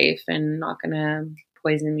like safe and not gonna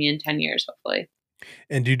poison me in 10 years, hopefully.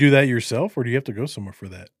 and do you do that yourself, or do you have to go somewhere for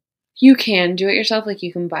that? You can do it yourself, like,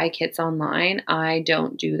 you can buy kits online. I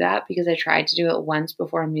don't do that because I tried to do it once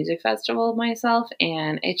before a music festival myself,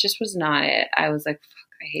 and it just was not it. I was like, "Fuck,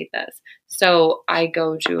 I hate this." So, I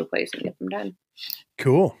go to a place and get them done.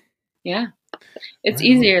 Cool. Yeah. It's Right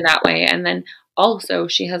on. easier that way, and then also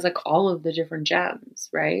she has, like, all of the different gems,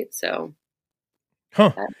 right? So,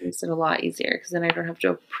 Huh. that makes it a lot easier because then I don't have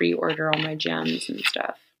to pre-order all my gems and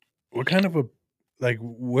stuff. What kind of a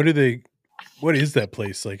what is that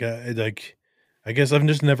place? I guess I've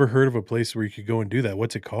just never heard of a place where you could go and do that.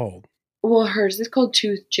 What's it called? Well, hers is called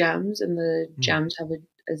Tooth Gems, and the Hmm. gems have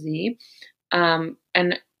a Z.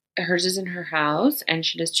 And hers is in her house, and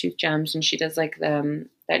she does tooth gems, and she does like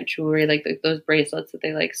that jewelry, like those bracelets that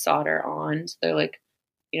they like solder on, so they're like,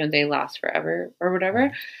 they last forever or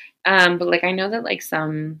whatever. Right. But like I know that like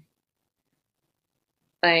some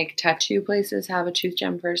like tattoo places have a tooth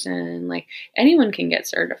gem person. Like anyone can get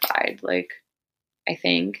certified. Like I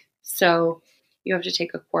think so. You have to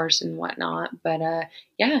take a course and whatnot, but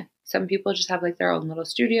yeah, some people just have like their own little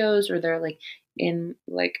studios, or they're like in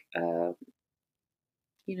like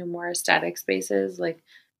more aesthetic spaces, like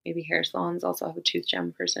maybe hair salons also have a tooth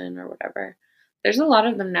gem person or whatever. There's a lot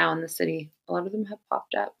of them now in the city. A lot of them have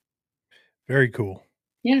popped up. Very cool.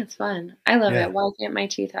 Yeah, it's fun. I love Yeah. it. Why can't my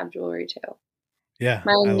teeth have jewelry too? Yeah,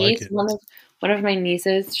 My I like niece, it. one of my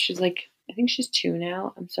nieces, she's like, I think she's 2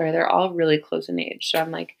 now. I'm sorry, they're all really close in age. So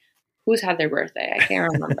I'm like, who's had their birthday? I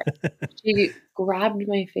can't remember. She grabbed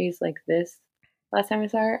my face like this last time I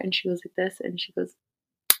saw her, and she goes like this, and she goes,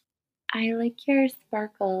 I like your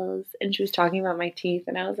sparkles. And she was talking about my teeth,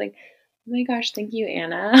 and I was like, oh my gosh, thank you,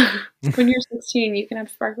 Anna. When you're 16, you can have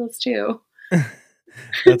sparkles too.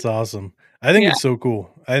 That's awesome. I think Yeah, it's so cool.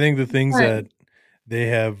 I think the things that fun. they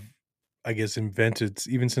have, I guess, invented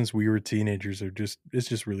even since we were teenagers it's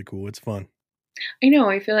just really cool. It's fun. I know.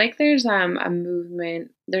 I feel like there's a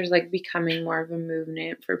movement. There's like becoming more of a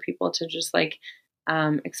movement for people to just like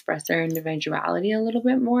express their individuality a little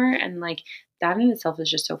bit more, and like that in itself is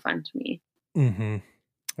just so fun to me. Hmm.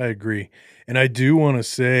 I agree. And I do want to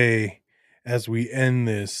say, as we end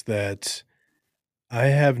this, that I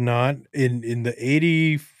have not in the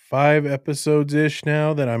 85 episodes ish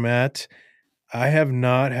now that I'm at, I have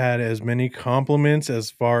not had as many compliments as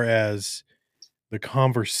far as the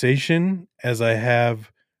conversation as I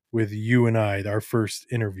have with you and I, our first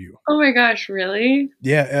interview. Oh my gosh, really?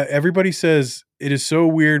 Yeah, everybody says it is so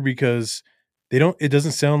weird because it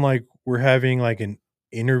doesn't sound like we're having like an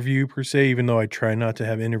interview per se, even though I try not to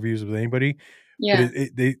have interviews with anybody. But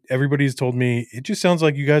Yeah. everybody's told me it just sounds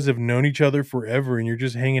like you guys have known each other forever and you're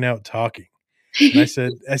just hanging out talking. And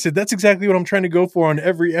I said that's exactly what I'm trying to go for on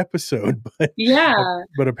every episode, Yeah,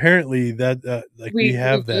 but apparently that like we we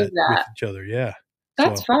have do that with that. each other. Yeah.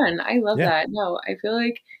 That's So, fun. I love yeah. that. No,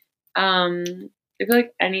 um I feel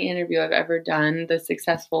like any interview I've ever done, the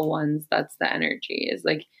successful ones, that's the energy. Is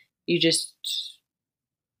like you just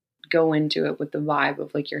go into it with the vibe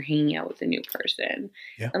of like you're hanging out with a new person.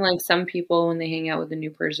 Yeah. And like some people when they hang out with a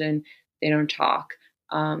new person, they don't talk.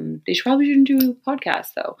 They probably shouldn't do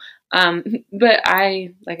podcasts though. But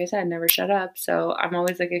I, like I said, never shut up. So I'm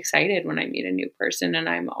always like excited when I meet a new person, and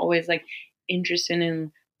I'm always like interested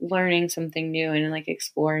in learning something new and like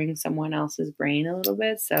exploring someone else's brain a little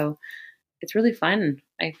bit. So it's really fun,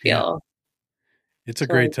 I Yeah. feel, It's a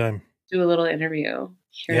to like great time. do a little interview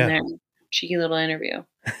here and Yeah. there. Cheeky little interview.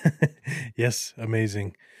 Yes,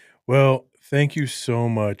 amazing. Well, thank you so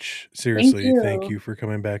much. Thank Seriously, thank you. you for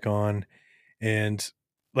coming back on. And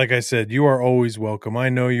like I said, you are always welcome. I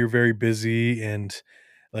know you're very busy, and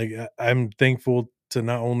like I'm thankful to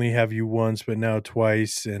not only have you once, but now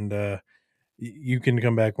twice. And you can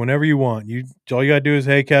come back whenever you want. All you gotta do is,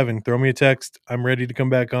 hey, Kevin, throw me a text. I'm ready to come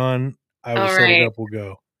back on. I will All set it right. up. We'll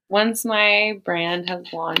go. Once my brand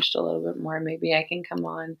has launched a little bit more, maybe I can come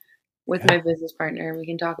on with Yeah, my business partner and we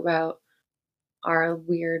can talk about our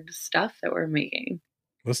weird stuff that we're making.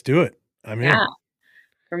 let's do it. I'm Yeah. in.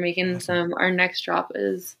 We're making Awesome. our next drop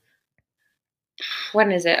is,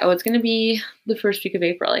 when is it? Oh, it's going to be the first week of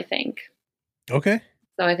April, I think. Okay.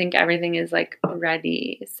 So I think everything is like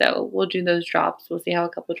ready. So we'll do those drops. We'll see how a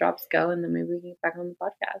couple drops go, and then maybe we can get back on the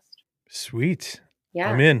podcast. Sweet.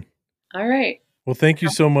 I'm Yeah. in. All right. Well, thank you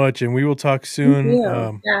so much, and we will talk Thank soon.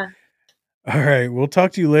 you. Yeah. All right, we'll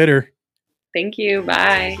talk to you later. Thank you.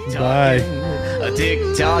 Bye. Bye.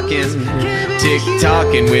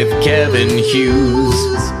 Tick-tocking with Kevin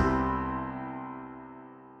Hughes.